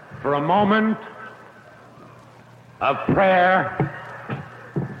for a moment of prayer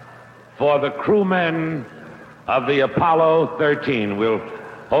for the crewmen of the Apollo 13. We'll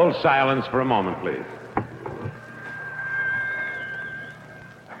hold silence for a moment, please.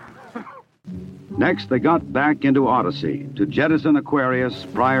 Next, they got back into Odyssey to jettison Aquarius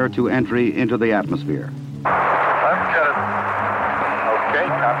prior to entry into the atmosphere. Left jettison. Okay,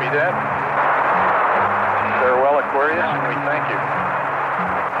 copy that. Farewell, Aquarius, and we thank you.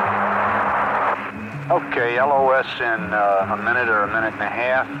 Okay, LOS in a minute or a minute and a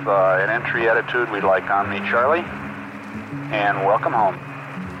half. At entry attitude, we'd like Omni Charlie. And welcome home.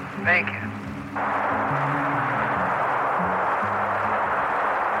 Thank you.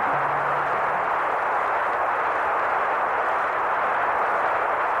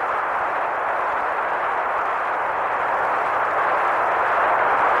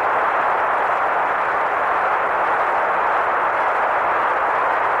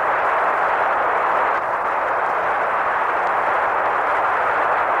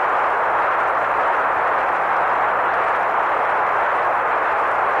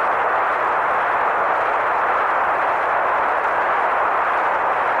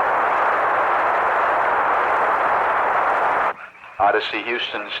 Odyssey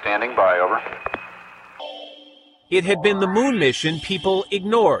Houston standing by, over. It had been the moon mission people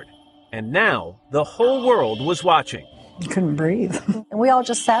ignored, and now the whole world was watching. You couldn't breathe. And we all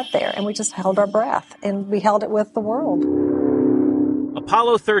just sat there, and we just held our breath, and we held it with the world.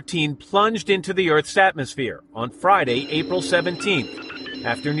 Apollo 13 plunged into the Earth's atmosphere on Friday, April 17th,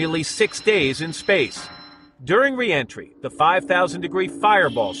 after nearly 6 days in space. During re-entry, the 5,000-degree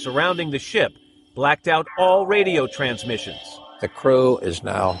fireball surrounding the ship blacked out all radio transmissions. The crew is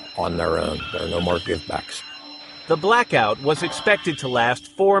now on their own. There are no more givebacks. The blackout was expected to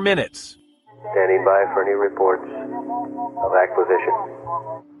last 4 minutes. Standing by for any reports of acquisition.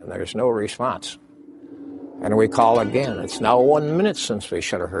 And there's no response. And we call again. It's now 1 minute since we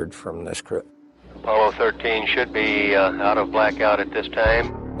should have heard from this crew. Apollo 13 should be out of blackout at this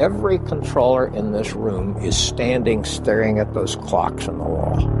time. Every controller in this room is standing staring at those clocks on the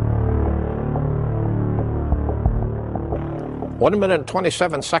wall. 1 minute and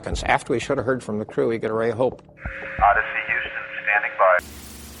 27 seconds after we should have heard from the crew, we get a ray of hope. Odyssey Houston standing by.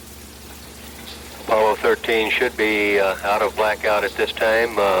 Apollo 13 should be out of blackout at this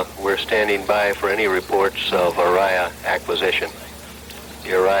time. We're standing by for any reports of Uriah acquisition.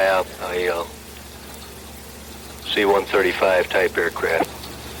 Uriah, a C-135 type aircraft.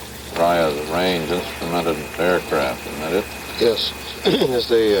 Uriah is a range instrumented aircraft, isn't that it? Yes.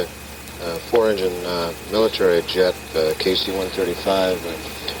 It's a four-engine military jet,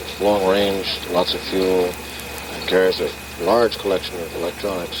 KC-135, long range, lots of fuel, carries a large collection of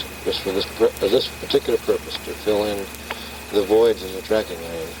electronics just for this particular purpose, to fill in the voids in the tracking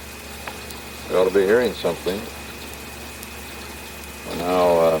range. We ought to be hearing something. We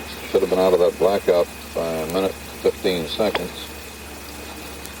now should have been out of that blackout by a minute, 15 seconds.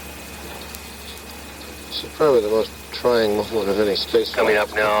 This is probably the most trying moment of any space Coming flight.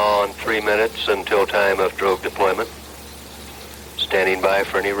 up now on 3 minutes until time of drogue deployment. Standing by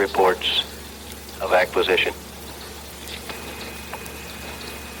for any reports of acquisition.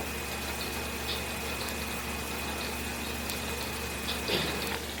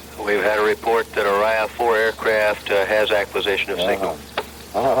 We've had a report that a Raya 4 aircraft has acquisition of signal.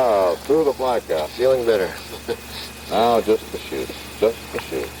 Through the blackout. Feeling better. Now just the shoot. Just the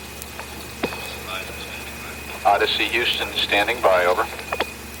shoot. Odyssey Houston standing by, over.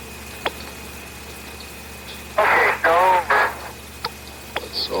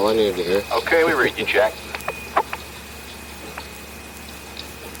 That's all I needed to hear. Okay, we read you, Jack.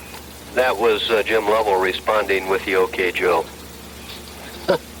 That was Jim Lovell responding with the OK Joe.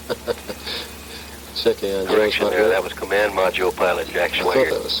 Checking on Correction there, that was Command Module Pilot Jack I thought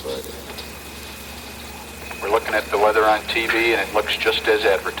Schwager. that was Swagger. We're looking at the weather on TV, and it looks just as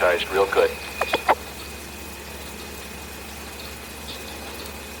advertised. Real good.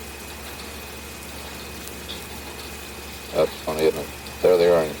 That's funny, isn't it? There they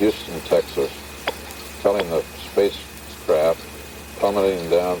are in Houston, Texas, telling the spacecraft plummeting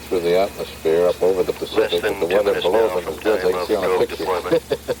down through the atmosphere up over the Pacific with the weather below them as good as they can see on a picture.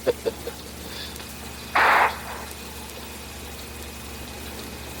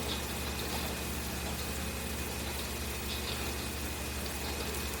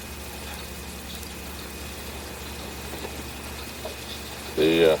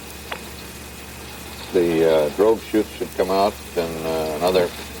 The drogue chutes should come out in another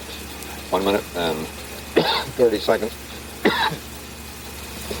 1 minute and 30 seconds.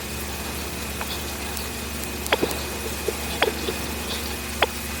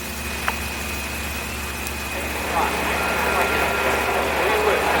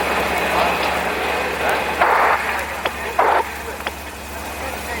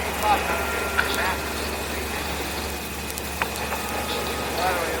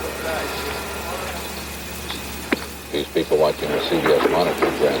 These people watching the CBS monitor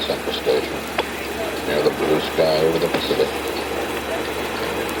Grand Central Station near the blue sky over the Pacific.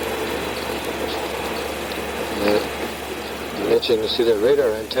 Itching to see that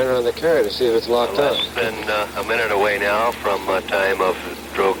radar antenna on the carrier to see if it's locked up. Less than a minute away now from time of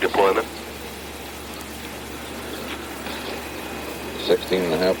drogue deployment.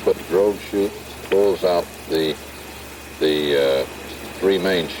 16.5-foot drogue chute pulls out the three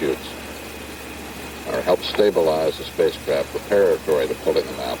main chutes, or helps stabilize the spacecraft preparatory to pulling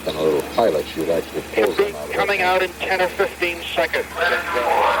them out. Then a little pilot chute actually pulls them out. Coming out in 10 or 15 seconds. We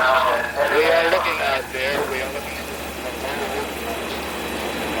are looking out there. We are looking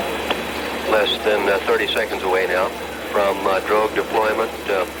Less than 30 seconds away now from drogue deployment.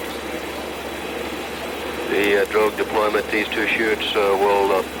 The drogue deployment, these two chutes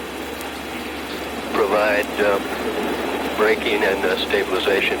will provide braking and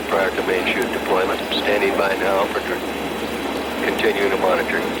stabilization prior to main chute deployment. Standing by now for continuing to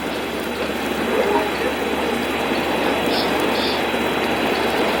monitor.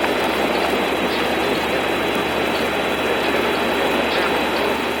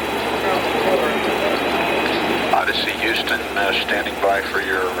 Odyssey Houston standing by for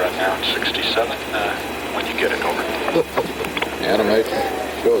your now 67 when you get it, over. The animation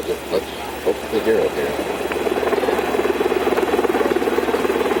shows it. Let's hopefully hear it here.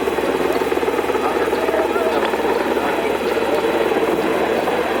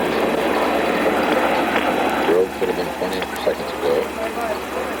 Drogue should have been 20 seconds ago.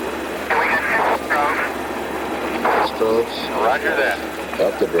 Strobes. Roger that.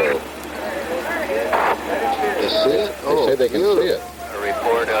 Got the drogue. You see it? They say they can see it. A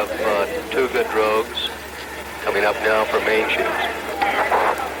report of two good drogues coming up now for main chutes.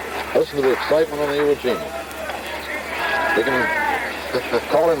 Listen to the excitement on the Iwo Jima. We can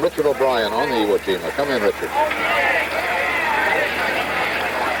call in Richard O'Brien on the Iwo Jima. Come in, Richard.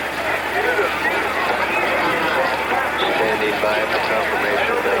 Standing by for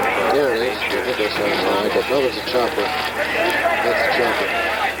confirmation of There it main is. I chutes. think that sounds right. But no, there's a chopper. That's the chopper.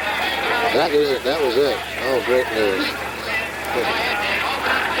 That was it. That was it. Oh, great news.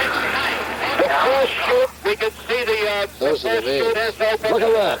 The first chute, we can see the Those are the mains. chute has opened. Look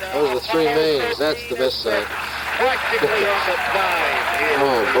at that. Those are the three mains. That's the best side. Practically on the side here.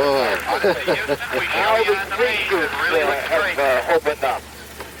 Oh, boy. Now the three chutes have opened up.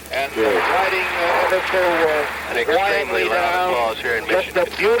 and gliding ever so quietly down. Just a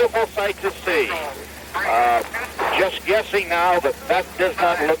beautiful sight to see. Just guessing now that does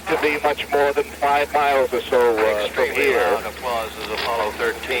not look to be much more than 5 miles or so from here. Loud applause as Apollo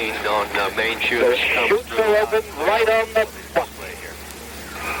 13 on main chute. The chutes are open right on the busway here.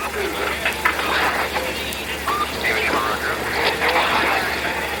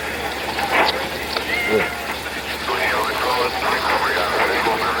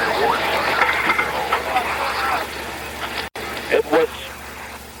 It was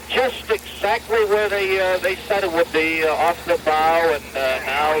just exactly where they said it would be, off the bow, and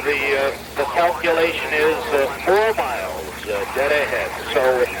now the calculation is 4 miles dead ahead.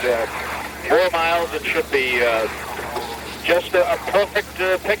 So 4 miles, it should be just a perfect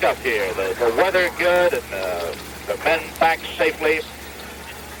pickup here. The weather good, and the men back safely.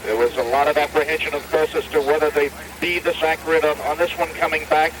 There was a lot of apprehension, of course, as to whether they'd be this accurate on this one coming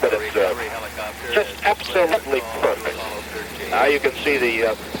back, but it's just absolutely perfect. Now you can see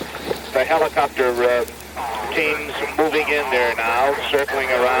the helicopter teams moving in there now, circling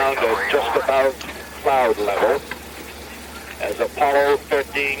around at just about cloud level as Apollo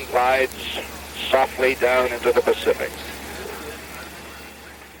 13 glides softly down into the Pacific.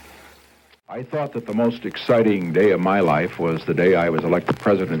 I thought that the most exciting day of my life was the day I was elected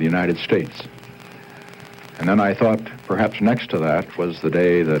President of the United States. And then I thought perhaps next to that was the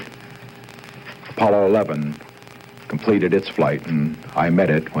day that Apollo 11 completed its flight, and I met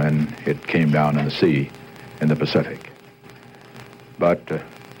it when it came down in the sea in the Pacific. But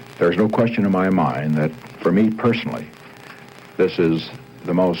there's no question in my mind that for me personally, this is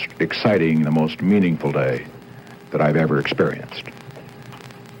the most exciting, the most meaningful day that I've ever experienced.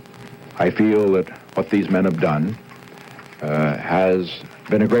 I feel that what these men have done has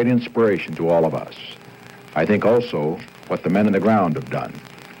been a great inspiration to all of us. I think also what the men on the ground have done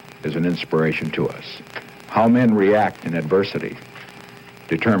is an inspiration to us. How men react in adversity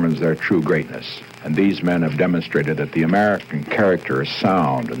determines their true greatness. And these men have demonstrated that the American character is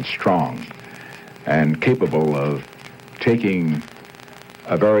sound and strong and capable of taking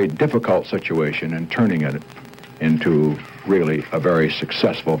a very difficult situation and turning it into really a very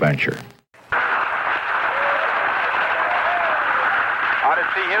successful venture.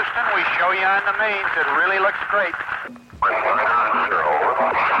 Odyssey, Houston, we show you on the mains. It really looks great.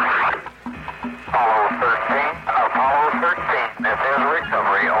 Apollo 13, this is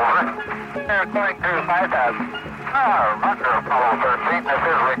recovery, over. They're going through 5,000. Under Apollo 13, this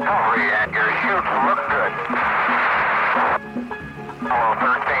is recovery, and your chutes look good. Apollo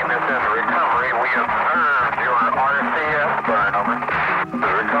 13, this is recovery. We observed your RCS burn, over.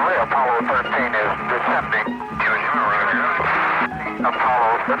 The recovery, Apollo 13 is descending.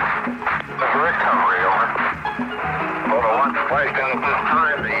 Apollo 6, this is recovery, over. Photo 1 splashed in at this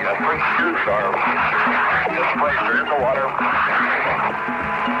time. The 3 chutes are displaced in the water.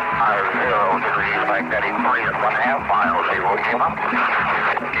 0 degrees, magnetic 3.5 miles. Zero, Lima.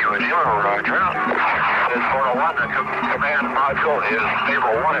 Zero, Roger. This Photo 1, the command module is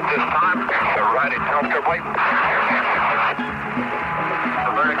stable 1 at this time. They're riding comfortably.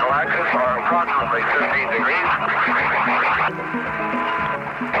 The vertical axis are approximately 15 degrees.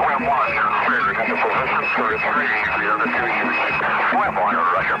 Swim 1, you're cleared to get the position for 3, the other 2 units. Swim 1,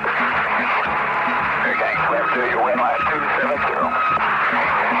 Roger. Okay, left 2, you win last 270.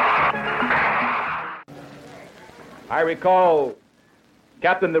 I recall,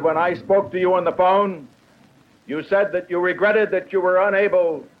 Captain, that when I spoke to you on the phone, you said that you regretted that you were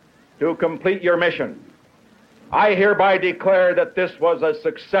unable to complete your mission. I hereby declare that this was a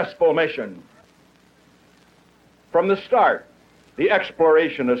successful mission. From the start, the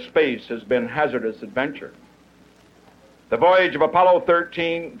exploration of space has been hazardous adventure. The voyage of Apollo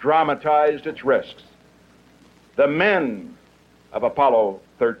 13 dramatized its risks. The men of Apollo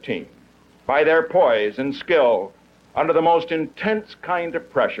 13, by their poise and skill under the most intense kind of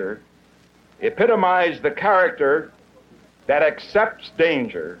pressure, epitomized the character that accepts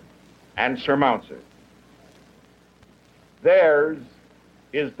danger and surmounts it. Theirs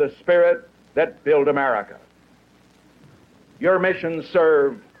is the spirit that built America. Your mission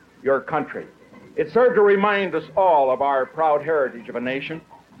served your country. It served to remind us all of our proud heritage of a nation,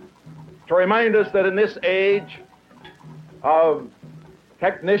 to remind us that in this age of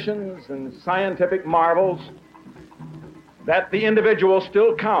technicians and scientific marvels, that the individual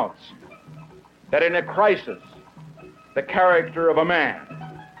still counts, that in a crisis, the character of a man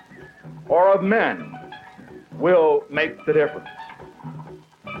or of men will make the difference.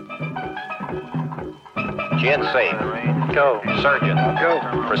 Jet safe. Go. Surgeon. Go.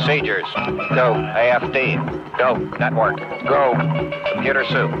 Procedures. Go. AFD. Go. Network. Go. Computer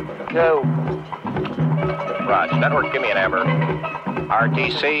soup. Go. Raj, network, give me an amber.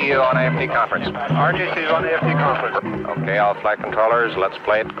 RTC, you on AFD conference. RTC's on AFD conference. Okay, all flight controllers, let's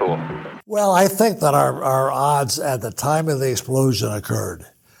play it cool. Well, I think that our odds at the time of the explosion occurred,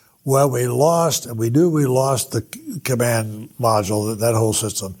 well, we lost, and we knew we lost the command module, that whole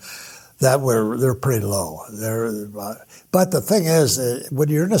system, they're pretty low. But the thing is, when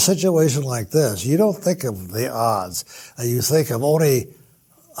you're in a situation like this, you don't think of the odds. You think of only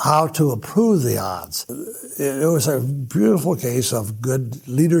how to improve the odds. It was a beautiful case of good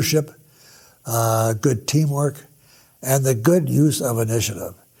leadership, good teamwork, and the good use of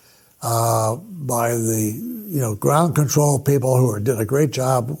initiative by the ground control people who did a great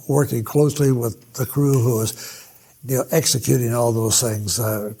job working closely with the crew who was executing all those things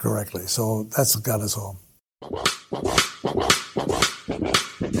correctly. So that's what got us home.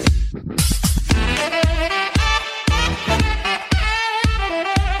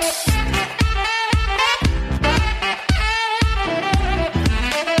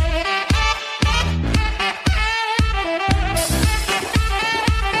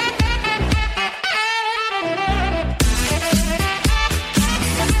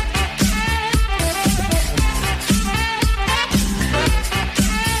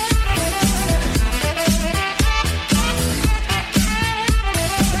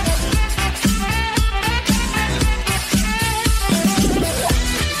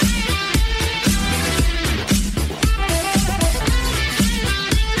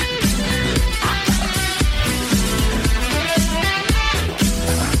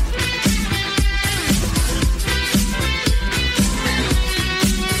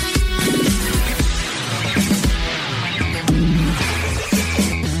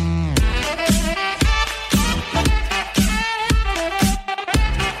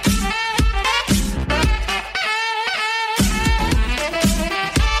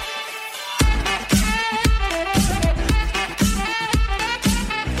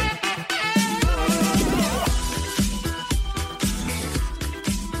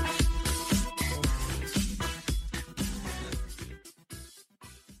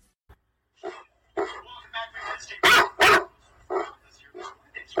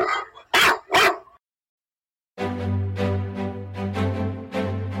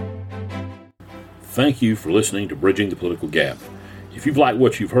 Thank you for listening to Bridging the Political Gap. If you've liked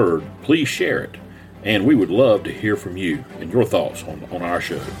what you've heard, please share it. And we would love to hear from you and your thoughts on our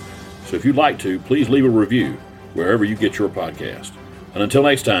show. So if you'd like to, please leave a review wherever you get your podcast. And until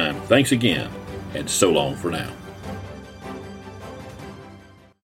next time, thanks again, and so long for now.